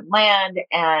acreage of land.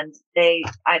 And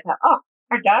I thought, oh,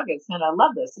 our dog is going to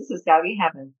love this. This is doggy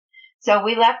heaven. So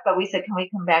we left, but we said, can we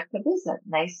come back to visit?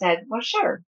 And they said, well,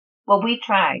 sure. Well, we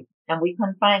tried and we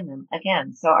couldn't find them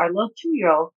again. So our little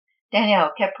 2-year-old,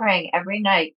 Danielle, kept praying every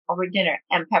night over dinner,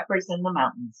 and Peppers in the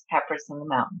mountains, Peppers in the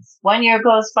mountains. 1 year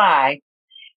goes by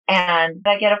and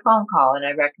I get a phone call and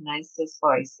I recognized his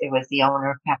voice. It was the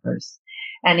owner of Peppers.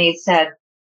 And he said,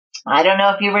 I don't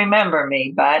know if you remember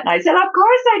me, but I said, of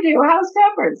course I do. How's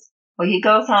Peppers? Well, he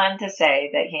goes on to say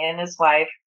that he and his wife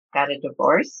got a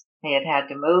divorce. They had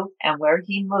to move, and where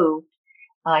he moved,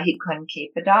 he couldn't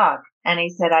keep a dog. And he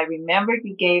said, I remembered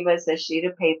you gave us a sheet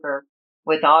of paper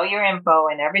with all your info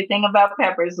and everything about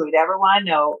Peppers we'd ever want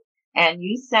to know. And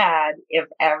you said, if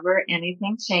ever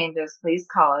anything changes, please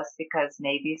call us because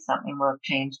maybe something will have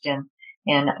changed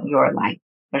in your life.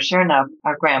 But sure enough,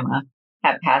 our grandma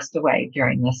had passed away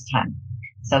during this time.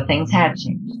 So things had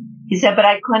changed. He said, but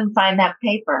I couldn't find that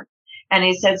paper. And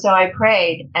he said, so I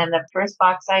prayed, and the first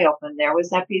box I opened, there was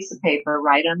that piece of paper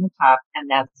right on the top, and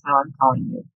that's how I'm calling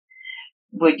you.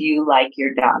 Would you like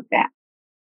your dog back?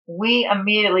 We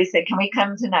immediately said, can we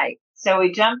come tonight? So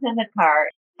we jumped in the car,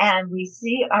 and we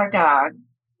see our dog,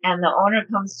 and the owner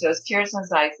comes to us, tears in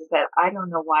his eyes, and said, I don't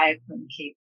know why I couldn't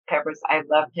keep Peppers. I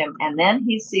loved him. And then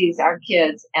he sees our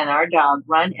kids and our dog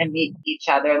run and meet each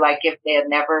other like if they had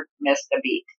never missed a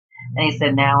beat. And he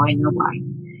said, now I know why.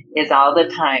 It's all the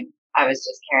time I was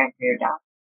just caring for your dog.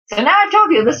 So now I've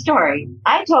told you the story.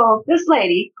 I told this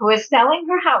lady who is selling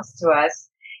her house to us.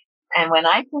 And when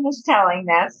I finished telling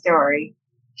that story,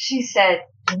 she said,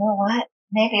 you know what?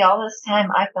 Maybe all this time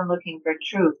I've been looking for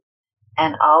truth,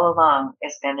 and all along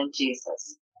it's been in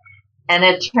Jesus. And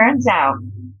it turns out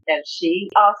that she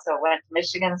also went to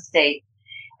Michigan State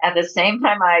at the same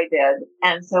time I did.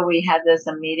 And so we had this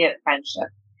immediate friendship.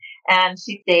 And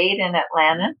she stayed in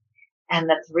Atlanta, and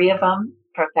the 3 of them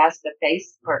professed a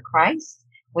faith for Christ.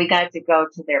 We got to go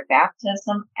to their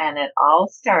baptism, and it all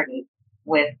started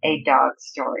with a dog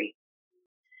story.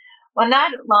 Well,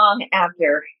 not long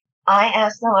after, I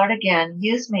asked the Lord again,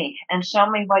 use me and show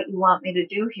me what you want me to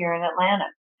do here in Atlanta.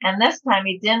 And this time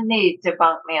he didn't need to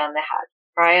bunk me on the head,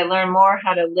 for I learned more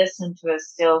how to listen to a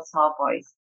still small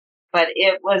voice. But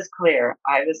it was clear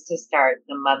I was to start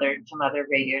the Mother to Mother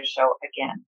radio show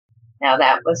again. Now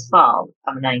that was fall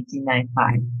of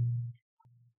 1995.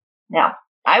 Now,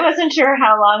 I wasn't sure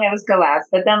how long it was going to last,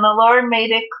 but then the Lord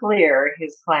made it clear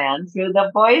his plan through the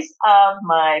voice of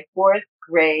my fourth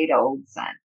grade old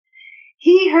son.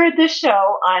 He heard the show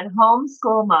on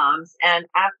Homeschool Moms, and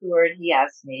afterward he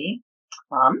asked me,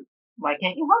 Mom, why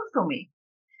can't you homeschool me?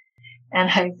 And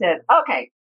I said,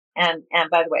 okay. And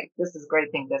by the way, this is a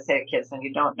great thing to say to kids when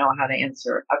you don't know how to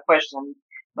answer a question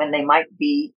when they might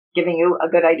be giving you a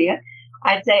good idea.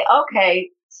 I'd say, okay,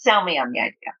 sell me on the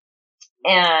idea.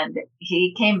 And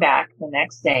he came back the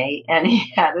next day and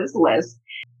he had his list.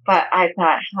 But I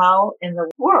thought, how in the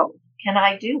world can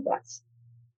I do this?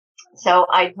 So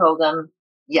I told him,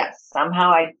 yes,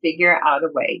 somehow I'd figure out a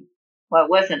way. Well, it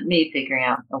wasn't me figuring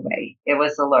out a way. It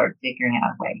was the Lord figuring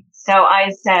out a way. So I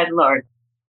said, Lord,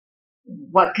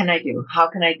 what can I do? How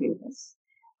can I do this?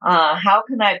 How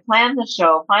can I plan the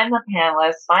show, find the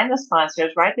panelists, find the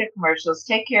sponsors, write the commercials,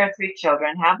 take care of 3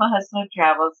 children, have a husband who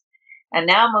travels, and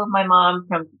now move my mom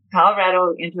from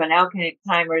Colorado into an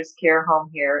Alzheimer's care home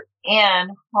here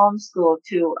and homeschool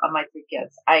 2 of my 3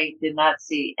 kids? I did not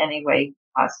see any way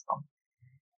possible.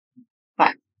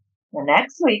 But the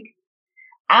next week,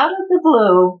 out of the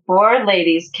blue, 4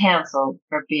 ladies canceled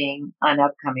for being on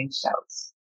upcoming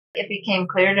shows. It became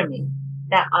clear to me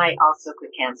that I also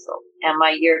could cancel, and my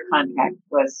year contract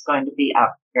was going to be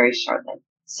up very shortly.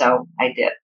 So I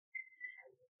did.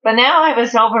 But now I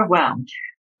was overwhelmed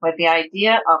with the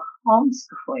idea of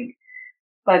homeschooling.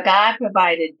 But God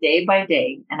provided day by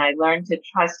day, and I learned to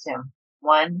trust him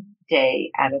one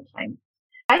day at a time.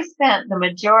 I spent the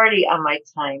majority of my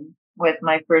time with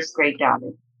my first grade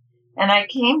daughter, and I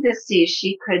came to see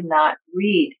she could not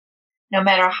read, no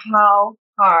matter how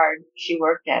hard she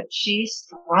worked at. She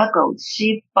struggled.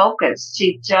 She focused.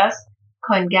 She just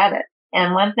couldn't get it.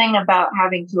 And one thing about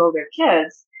having 2 older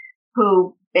kids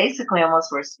who basically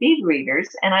almost were speed readers,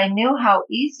 and I knew how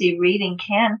easy reading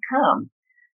can come.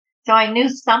 So I knew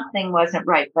something wasn't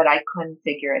right, but I couldn't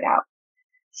figure it out.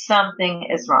 Something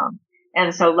is wrong.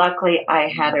 And so luckily I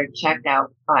had her checked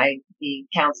out by the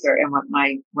counselor and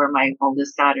where my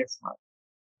oldest daughters were.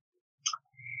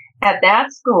 At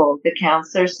that school, the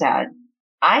counselor said,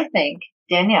 I think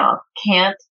Danielle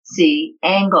can't see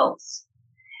angles.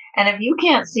 And if you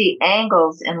can't see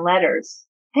angles in letters,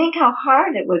 think how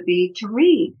hard it would be to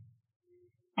read.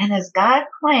 And as God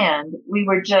planned, we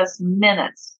were just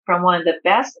minutes from one of the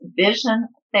best vision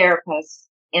therapists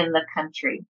in the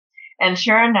country. And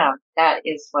sure enough, that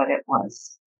is what it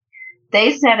was.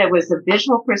 They said it was a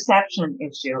visual perception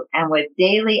issue, and with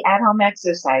daily at-home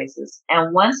exercises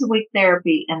and once-a-week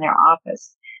therapy in their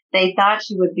office, they thought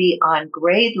she would be on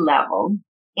grade level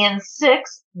in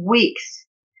 6 weeks.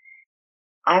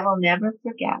 I will never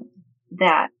forget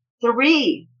that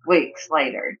 3 weeks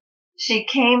later, she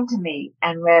came to me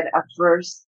and read a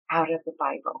verse out of the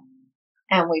Bible,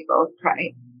 and we both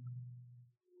cried.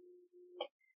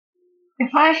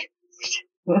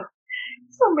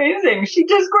 It's amazing. She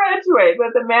just graduated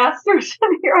with a master's,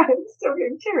 and here I am still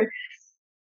getting teary.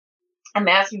 A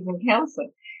master's in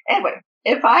counseling. Anyway,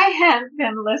 if I hadn't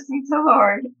been listening to the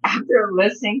Lord after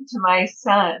listening to my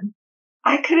son,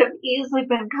 I could have easily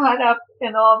been caught up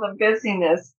in all the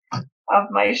busyness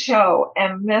of my show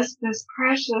and missed this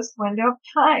precious window of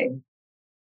time.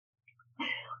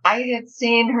 I had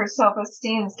seen her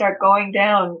self-esteem start going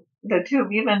down the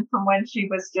tube even from when she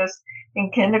was just in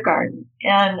kindergarten.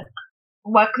 And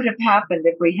what could have happened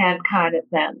if we hadn't caught it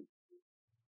then?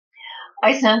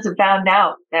 I since have found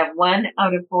out that 1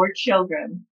 out of 4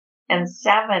 children and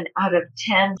 7 out of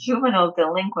 10 juvenile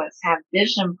delinquents have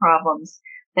vision problems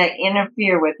that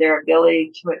interfere with their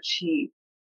ability to achieve.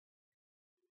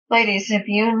 Ladies, if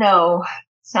you know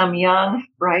some young,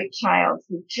 bright child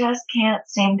who just can't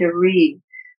seem to read,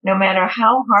 no matter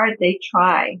how hard they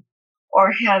try,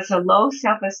 or has a low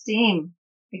self-esteem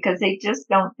because they just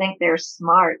don't think they're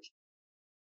smart,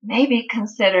 maybe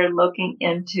consider looking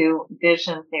into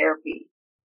vision therapy.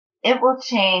 It will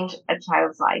change a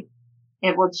child's life.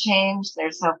 It will change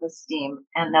their self-esteem,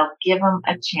 and they'll give them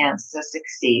a chance to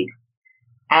succeed,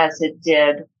 as it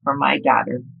did for my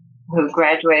daughter, who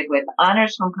graduated with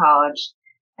honors from college,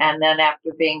 and then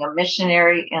after being a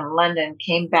missionary in London,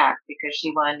 came back because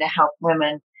she wanted to help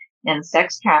women in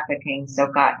sex trafficking, so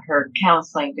got her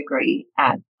counseling degree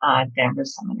at Denver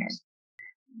Seminary.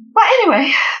 Well,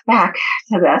 anyway, back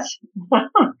to this.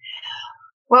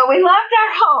 Well, we left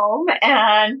our home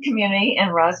and community in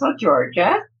Roswell,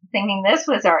 Georgia, thinking this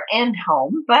was our end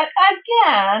home. But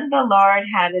again, the Lord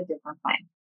had a different plan.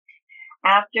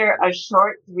 After a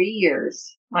short 3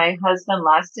 years, my husband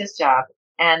lost his job,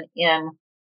 and in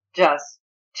just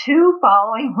 2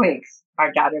 following weeks,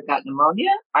 our daughter got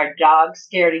pneumonia, our dog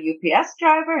scared a UPS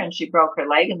driver, and she broke her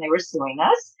leg, and they were suing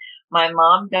us. My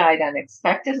mom died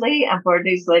unexpectedly, and 4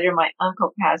 days later, my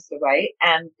uncle passed away.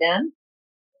 And then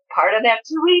part of that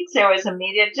 2 weeks, there was an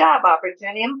immediate job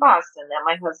opportunity in Boston that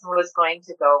my husband was going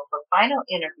to go for final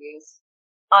interviews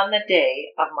on the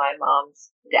day of my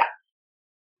mom's death.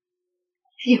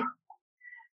 Phew.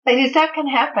 Ladies, that can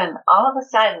happen. All of a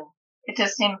sudden, it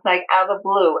just seems like out of the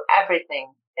blue,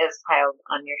 everything is piled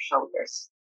on your shoulders.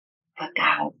 But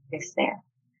God is there.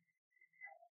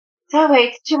 So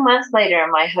wait, 2 months later,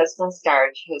 my husband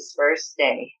started his first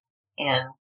day in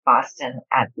Boston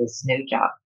at this new job.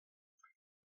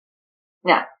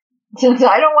 Now, since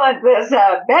I don't want this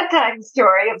bedtime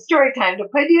story of story time to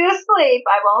put you to sleep,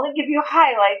 I will only give you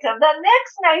highlights of the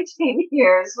next 19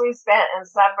 years we spent in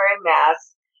Sunbury,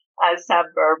 Mass, a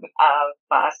suburb of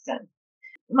Boston.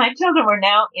 My children were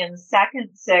now in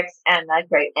 2nd, 6th, and 9th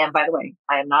grade. And by the way,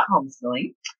 I am not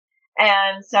homeschooling.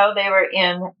 And so they were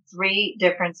in 3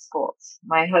 different schools.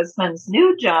 My husband's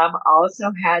new job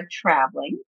also had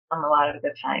traveling a lot of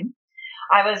the time.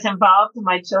 I was involved in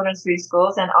my children's 3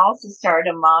 schools and also started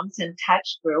a Moms in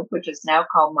Touch group, which is now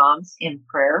called Moms in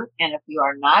Prayer. And if you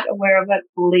are not aware of it,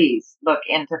 please look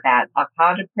into that, of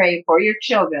how to pray for your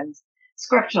children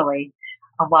scripturally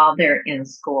while they're in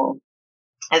school.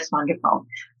 It's wonderful.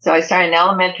 So I started in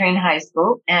elementary and high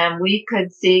school, and we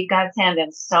could see God's hand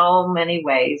in so many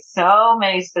ways, so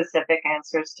many specific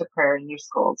answers to prayer in your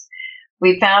schools.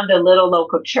 We found a little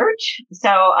local church, so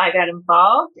I got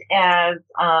involved as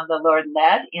the Lord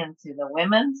led into the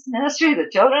women's ministry, the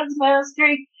children's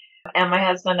ministry, and my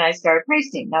husband and I started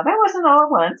praise team. Now, that wasn't all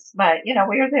at once, but,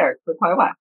 we were there for quite a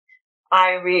while.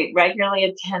 I regularly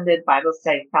attended Bible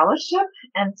study fellowship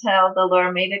until the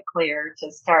Lord made it clear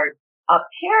to start a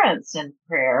parents in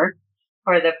prayer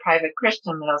for the private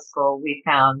Christian middle school we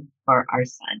found for our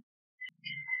son.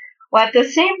 Well, at the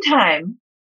same time,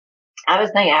 I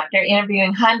was thinking, after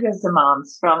interviewing hundreds of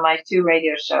moms from my 2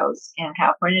 radio shows in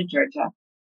California and Georgia,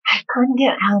 I couldn't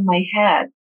get out of my head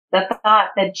the thought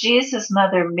that Jesus'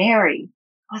 mother, Mary,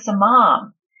 was a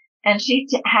mom. And she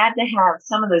had to have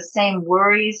some of the same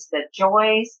worries, the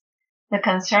joys, the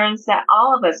concerns that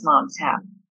all of us moms have.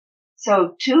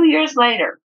 So 2 years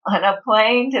later, on a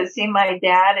plane to see my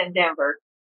dad in Denver,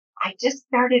 I just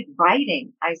started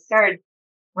writing. I started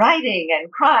writing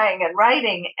and crying and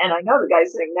writing. And I know the guy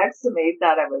sitting next to me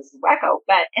thought I was wacko.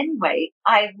 But anyway,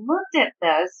 I looked at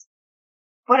this,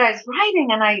 what I was writing,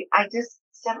 and I just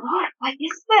said, Lord, what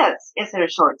is this? Is it a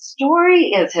short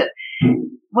story?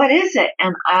 What is it?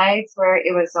 And I swear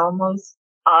it was almost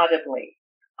audibly.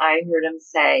 I heard him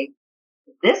say,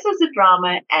 this is a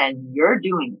drama and you're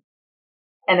doing it.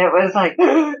 And it was like,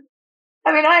 I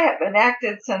haven't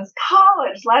acted since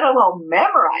college, let alone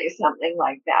memorize something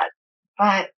like that.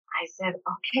 But I said,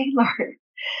 okay, Lord.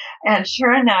 And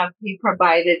sure enough, he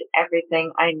provided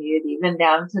everything I needed, even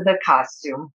down to the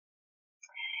costume.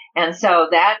 And so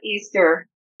that Easter,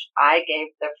 I gave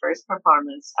the first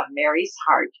performance of Mary's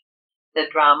Heart, the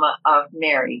drama of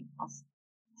Mary,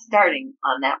 starting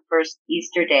on that first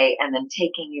Easter day and then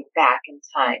taking you back in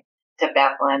time to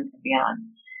Bethlehem and beyond.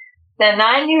 Then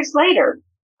 9 years later,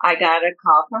 I got a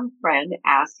call from a friend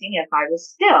asking if I was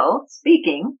still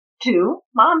speaking to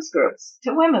moms groups,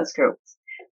 to women's groups.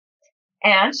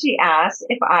 And she asked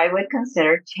if I would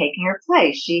consider taking her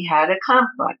place. She had a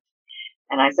conflict.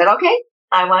 And I said, okay,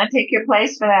 I want to take your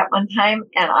place for that one time,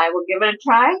 and I will give it a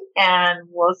try, and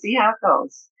we'll see how it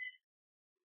goes.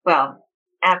 Well,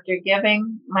 after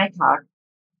giving my talk,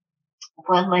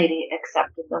 one lady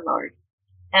accepted the Lord.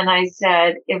 And I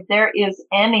said, if there is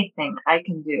anything I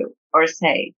can do or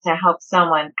say to help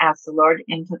someone ask the Lord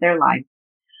into their life,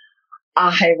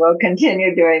 I will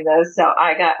continue doing this. So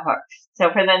I got hooked.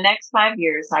 So for the next 5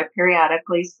 years, I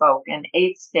periodically spoke in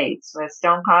 8 states with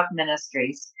Stonecroft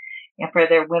Ministries for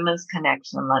their Women's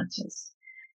Connection lunches.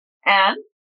 And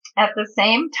at the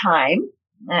same time,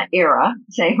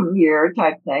 same year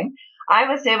type thing, I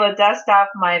was able to dust off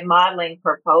my modeling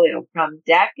portfolio from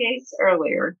decades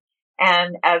earlier.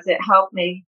 And as it helped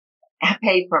me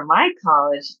pay for my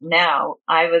college, now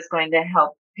I was going to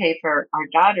help pay for our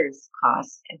daughter's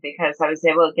costs because I was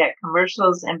able to get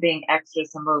commercials and being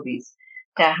extras in movies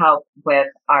to help with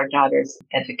our daughter's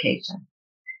education.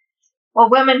 Well,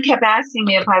 women kept asking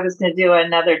me if I was going to do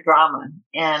another drama.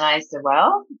 And I said,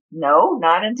 well, no,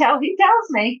 not until he tells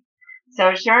me.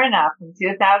 So sure enough, in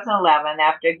 2011,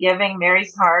 after giving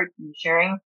Mary's Heart and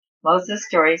sharing most of the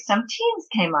stories, some teens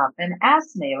came up and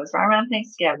asked me, it was right around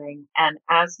Thanksgiving, and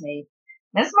asked me,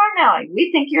 Miss Martinelli,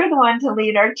 we think you're the one to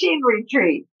lead our teen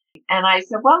retreat. And I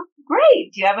said, well,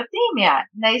 great. Do you have a theme yet?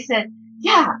 And they said,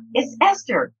 yeah, it's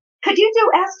Esther. Could you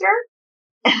do Esther?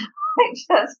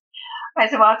 I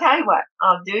said, well, I'll tell you what,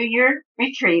 I'll do your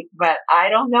retreat, but I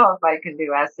don't know if I can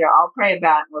do Esther. I'll pray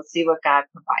about it and we'll see what God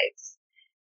provides.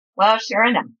 Well, sure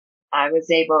enough, I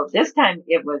was able, this time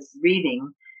it was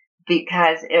reading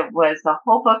because it was the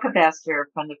whole book of Esther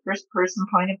from the first person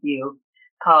point of view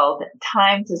called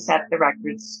Time to Set the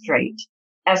Record Straight,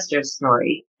 Esther's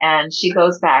story. And she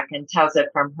goes back and tells it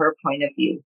from her point of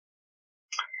view.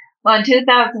 Well, in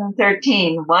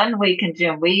 2013, 1 week in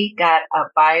June, we got a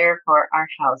buyer for our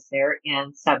house there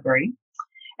in Sudbury.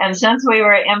 And since we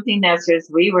were empty nesters,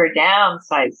 we were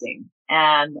downsizing.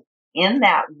 And in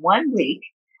that 1 week,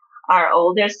 our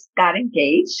oldest got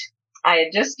engaged. I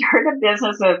had just started a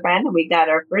business with a friend and we got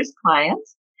our first client.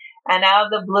 And out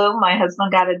of the blue, my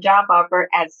husband got a job offer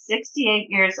at 68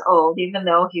 years old, even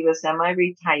though he was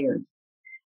semi-retired.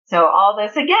 So all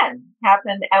this again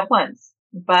happened at once,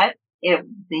 but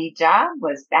the job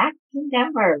was back in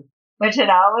Denver, which had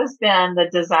always been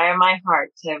the desire of my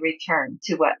heart to return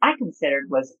to what I considered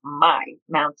was my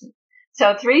mountain.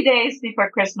 So 3 days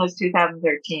before Christmas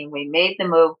 2013, we made the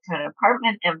move to an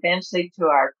apartment and eventually to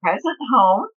our present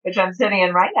home, which I'm sitting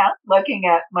in right now, looking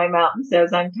at my mountains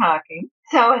as I'm talking.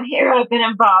 So in here I've been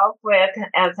involved with,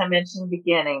 as I mentioned in the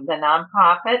beginning, the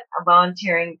nonprofit,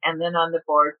 volunteering, and then on the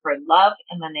board for Love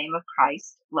in the Name of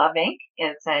Christ, Love Inc.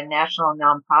 It's a national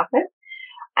nonprofit.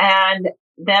 And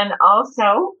then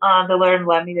also, the Lord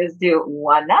led me to do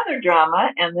one other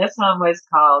drama, and this one was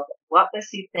called What Was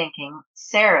He Thinking?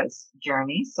 Sarah's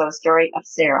Journey, so story of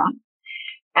Sarah.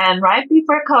 And right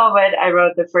before COVID, I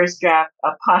wrote the first draft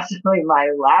of possibly my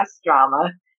last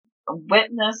drama,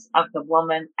 Witness of the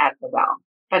Woman at the Well.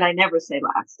 But I never say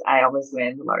last. I always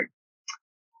win the Lord.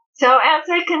 So as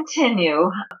I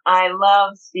continue, I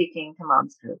love speaking to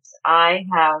moms groups. I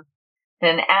have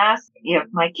been asked if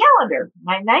my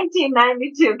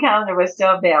 1992 calendar was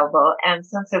still available. And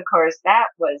since, of course,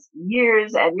 that was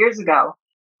years and years ago,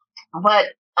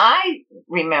 what I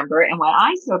remember and what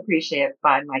I so appreciate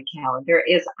by my calendar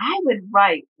is I would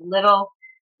write little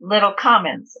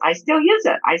comments. I still use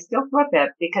it. I still flip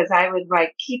it because I would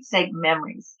write keepsake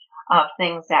memories of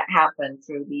things that happened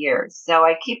through the years. So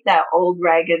I keep that old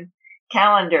ragged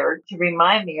calendar to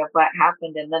remind me of what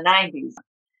happened in the 90s.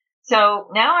 So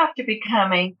now after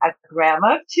becoming a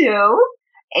grandma of two,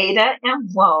 Ada and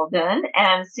Walden,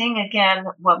 and seeing again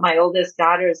what my oldest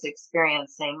daughter is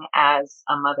experiencing as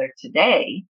a mother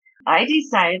today, I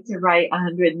decided to write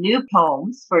 100 new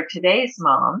poems for today's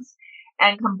moms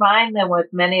and combine them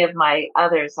with many of my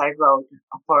others I wrote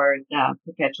for the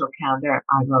perpetual calendar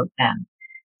I wrote then.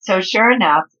 So sure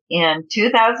enough, in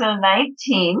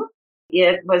 2019,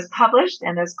 it was published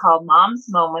and is called Mom's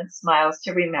Moments, Smiles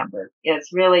to Remember.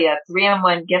 It's really a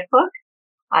 3-in-1 gift book.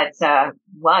 It's a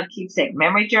keepsake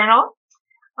memory journal,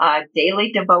 a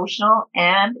daily devotional,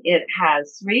 and it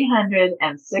has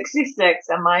 366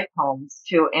 of my poems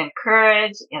to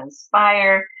encourage,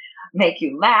 inspire, make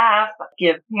you laugh,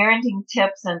 give parenting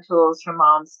tips and tools for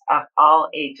moms of all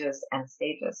ages and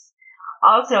stages.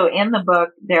 Also in the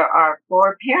book, there are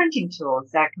 4 parenting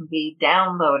tools that can be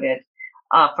downloaded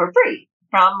for free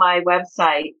from my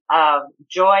website of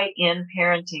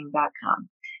joyinparenting.com.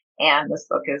 And this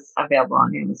book is available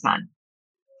on Amazon.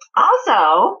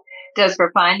 Also, just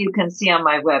for fun, you can see on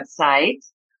my website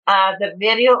the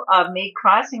video of me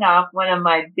crossing off one of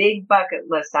my big bucket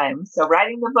list items. So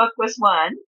writing the book was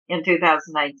one in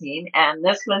 2019, and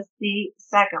this was the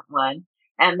second one.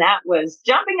 And that was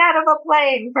jumping out of a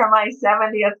plane for my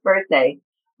 70th birthday.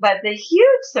 But the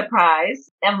huge surprise,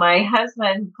 and my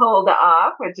husband pulled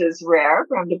off, which is rare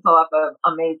for him to pull off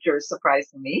a major surprise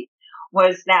for me,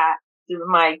 was that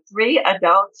my 3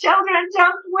 adult children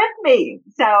jumped with me.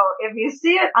 So if you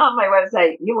see it on my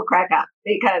website, you will crack up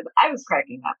because I was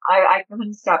cracking up. I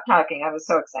couldn't stop talking. I was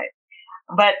so excited.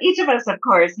 But each of us, of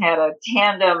course, had a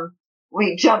tandem.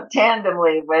 We jumped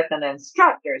tandemly with an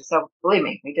instructor. So believe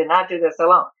me, we did not do this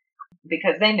alone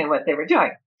because they knew what they were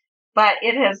doing. But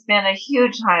it has been a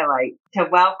huge highlight to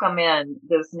welcome in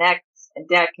this next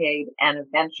decade and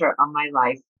adventure of my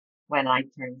life when I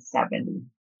turn 70.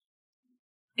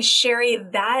 Sherry,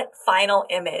 that final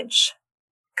image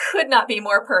could not be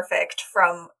more perfect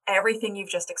from everything you've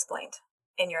just explained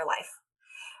in your life.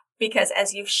 Because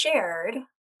as you've shared,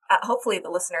 hopefully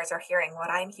the listeners are hearing what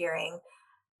I'm hearing,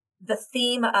 the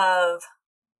theme of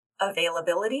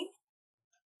availability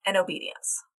and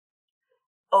obedience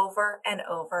over and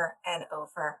over and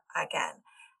over again.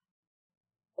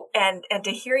 And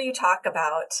to hear you talk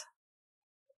about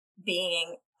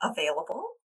being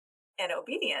available and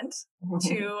obedient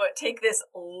to take this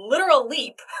literal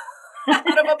leap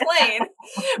out of a plane,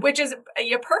 which is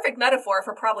a perfect metaphor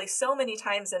for probably so many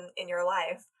times in your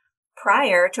life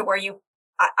prior to where you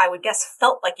I would guess,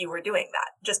 felt like you were doing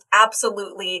that, just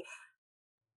absolutely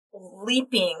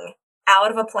leaping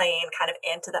out of a plane kind of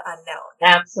into the unknown.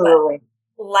 Absolutely.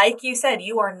 But like you said,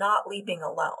 you are not leaping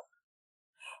alone.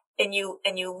 And you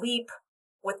leap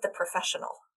with the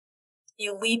professional.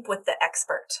 You leap with the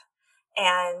expert.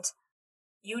 And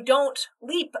you don't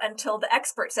leap until the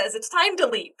expert says it's time to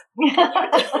leap.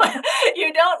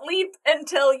 You don't leap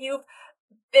until you've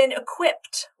been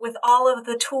equipped with all of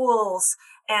the tools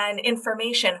and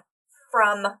information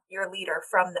from your leader,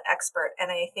 from the expert.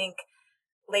 And I think,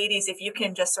 ladies, if you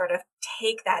can just sort of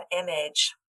take that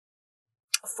image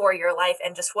for your life,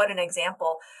 and just what an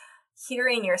example.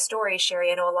 Hearing your story,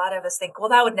 Sherry, I know a lot of us think, well,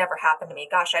 that would never happen to me.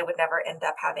 Gosh, I would never end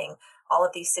up having all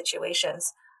of these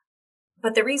situations.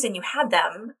 But the reason you had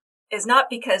them is not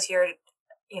because you're,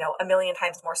 a million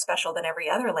times more special than every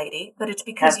other lady, but it's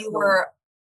because you were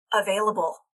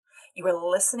available. You were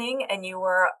listening and you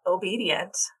were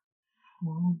obedient.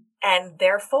 Mm-hmm. And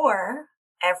therefore,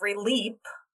 every leap,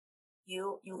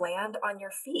 you land on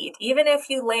your feet. Even if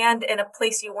you land in a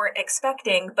place you weren't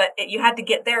expecting, but you had to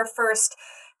get there first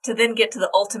to then get to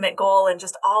the ultimate goal, and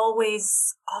just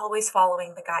always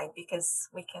following the guide, because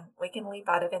we can leap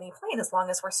out of any plane as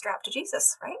long as we're strapped to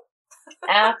Jesus, right?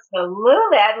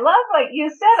 Absolutely. I love what you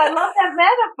said. I love that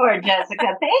metaphor,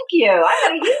 Jessica. Thank you. I'm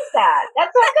going to use that.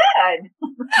 That's so good.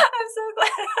 I'm so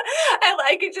glad.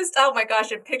 I could just, oh my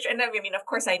gosh, and picture. And I mean, of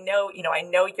course, I know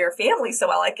your family so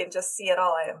well. I can just see it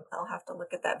all. I'll have to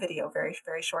look at that video very,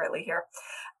 very shortly here.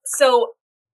 So,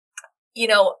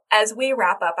 as we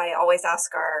wrap up, I always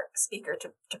ask our speaker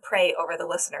to pray over the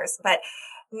listeners, but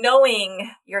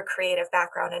knowing your creative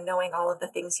background and knowing all of the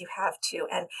things you have too.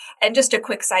 And just a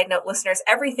quick side note, listeners,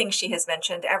 everything she has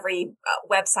mentioned, every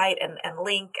website and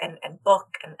link and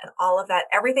book and all of that,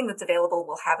 everything that's available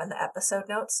we'll have in the episode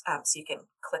notes. So you can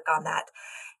click on that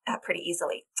pretty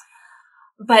easily.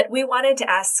 But we wanted to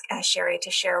ask Sherry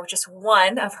to share just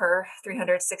one of her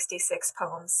 366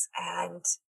 poems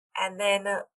and then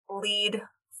lead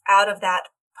out of that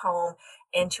poem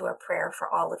into a prayer for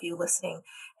all of you listening.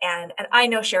 And I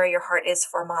know, Sherry, your heart is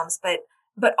for moms, but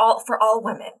for all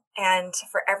women, and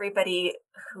for everybody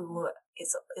who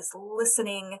is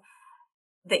listening,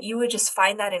 that you would just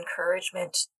find that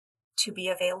encouragement to be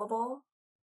available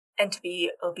and to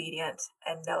be obedient,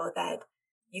 and know that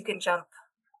you can jump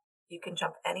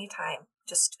anytime.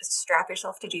 Just strap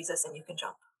yourself to Jesus and you can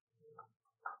jump.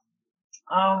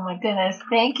 Oh my goodness.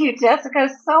 Thank you, Jessica,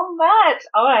 so much.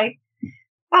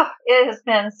 It has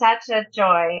been such a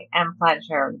joy and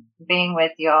pleasure being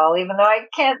with you all, even though I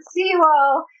can't see you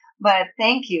all. But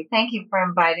thank you. Thank you for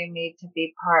inviting me to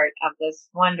be part of this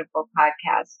wonderful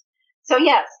podcast. So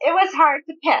yes, it was hard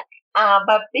to pick.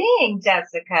 But being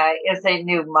Jessica is a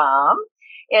new mom,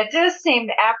 it just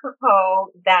seemed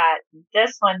apropos that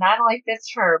this one not only fits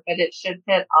her, but it should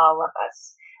fit all of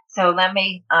us. So let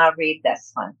me read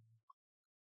this one.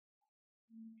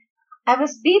 I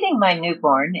was feeding my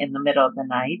newborn in the middle of the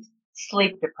night,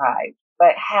 sleep deprived,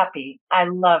 but happy. I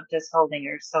loved just holding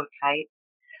her so tight.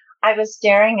 I was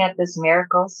staring at this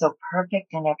miracle so perfect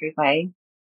in every way,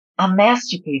 a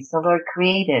masterpiece the Lord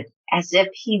created, as if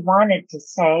He wanted to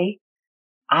say,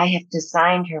 I have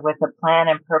designed her with a plan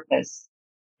and purpose,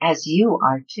 as you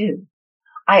are too.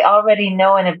 I already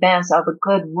know in advance all the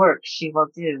good work she will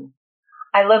do.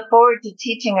 I look forward to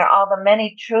teaching her all the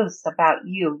many truths about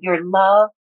you, your love,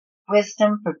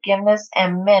 wisdom, forgiveness,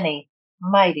 and many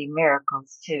mighty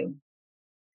miracles too.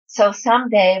 So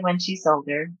someday when she's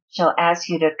older, she'll ask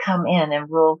you to come in and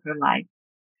rule her life,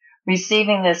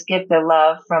 receiving this gift of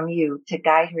love from you to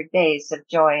guide her days of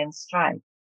joy and strife.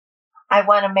 I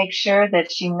want to make sure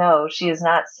that she knows she is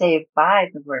not saved by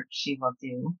the work she will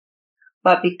do,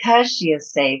 but because she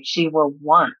is saved, she will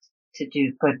want to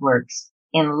do good works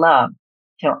in love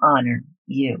to honor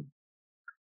you.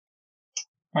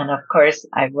 And of course,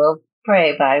 I will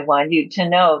pray, but I want you to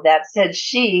know that said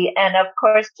she, and of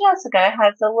course, Jessica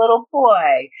has a little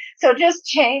boy. So just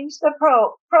change the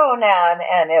pronoun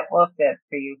and it will fit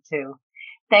for you too.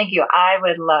 Thank you. I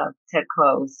would love to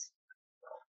close.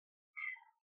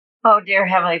 Oh, dear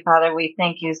Heavenly Father, we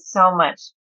thank you so much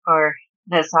for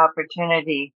this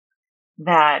opportunity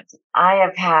that I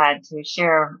have had to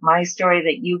share my story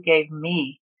that you gave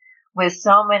me with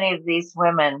so many of these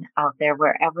women out there,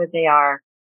 wherever they are.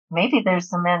 Maybe there's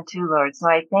some men too, Lord. So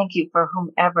I thank you for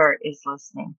whomever is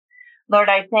listening. Lord,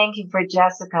 I thank you for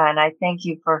Jessica, and I thank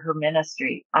you for her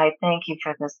ministry. I thank you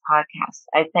for this podcast.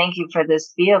 I thank you for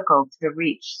this vehicle to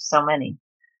reach so many.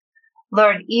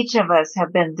 Lord, each of us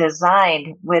have been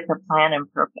designed with a plan and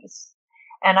purpose.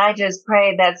 And I just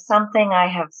pray that something I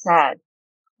have said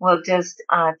will just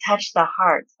touch the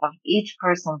hearts of each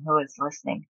person who is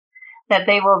listening, that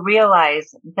they will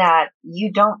realize that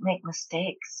you don't make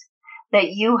mistakes,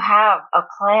 that you have a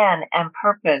plan and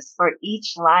purpose for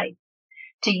each life,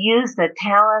 to use the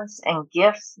talents and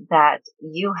gifts that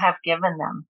you have given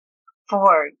them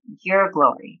for your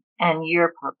glory and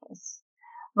your purpose.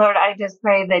 Lord, I just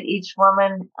pray that each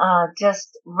woman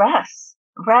just rests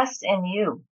in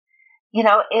you.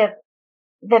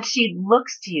 That she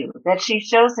looks to you, that she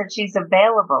shows that she's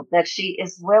available, that she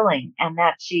is willing, and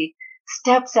that she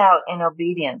steps out in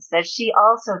obedience, that she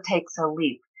also takes a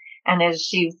leap, and as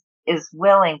she is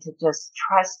willing to just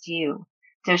trust you,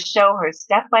 to show her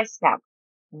step by step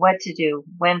what to do,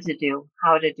 when to do,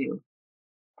 how to do,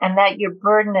 and that your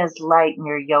burden is light and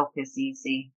your yoke is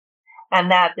easy,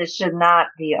 and that this should not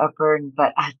be a burden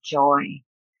but a joy.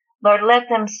 Lord, let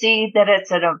them see that it's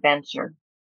an adventure.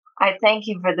 I thank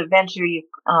you for the venture you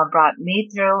brought me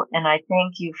through, and I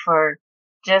thank you for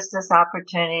just this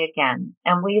opportunity again.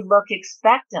 And we look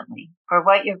expectantly for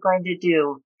what you're going to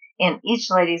do in each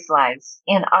lady's lives,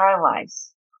 in our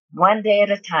lives, one day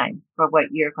at a time, for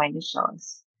what you're going to show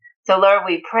us. So, Lord,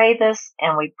 we pray this,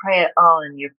 and we pray it all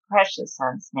in your precious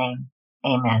Son's name.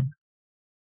 Amen.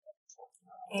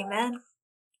 Amen.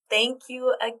 Thank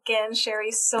you again,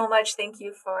 Sherry, so much. Thank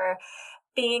you for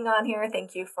being on here.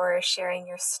 Thank you for sharing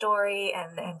your story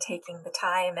and taking the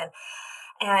time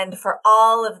and for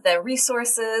all of the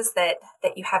resources that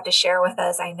you have to share with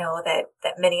us. I know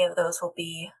that many of those will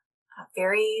be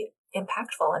very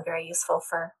impactful and very useful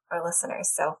for our listeners.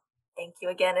 So thank you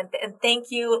again. And thank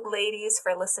you, ladies,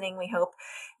 for listening. We hope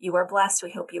you were blessed.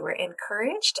 We hope you were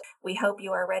encouraged. We hope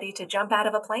you are ready to jump out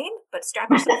of a plane, but strap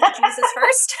yourself to Jesus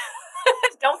first.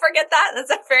 Don't forget that. That's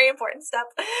a very important step.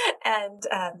 And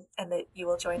that you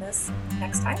will join us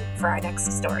next time for our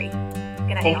next story.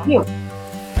 Good night. Thank you.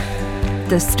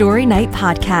 The Story Night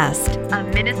Podcast, a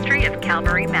ministry of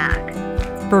Calvary Mac.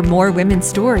 For more women's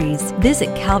stories, visit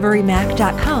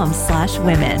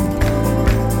calvarymac.com/women.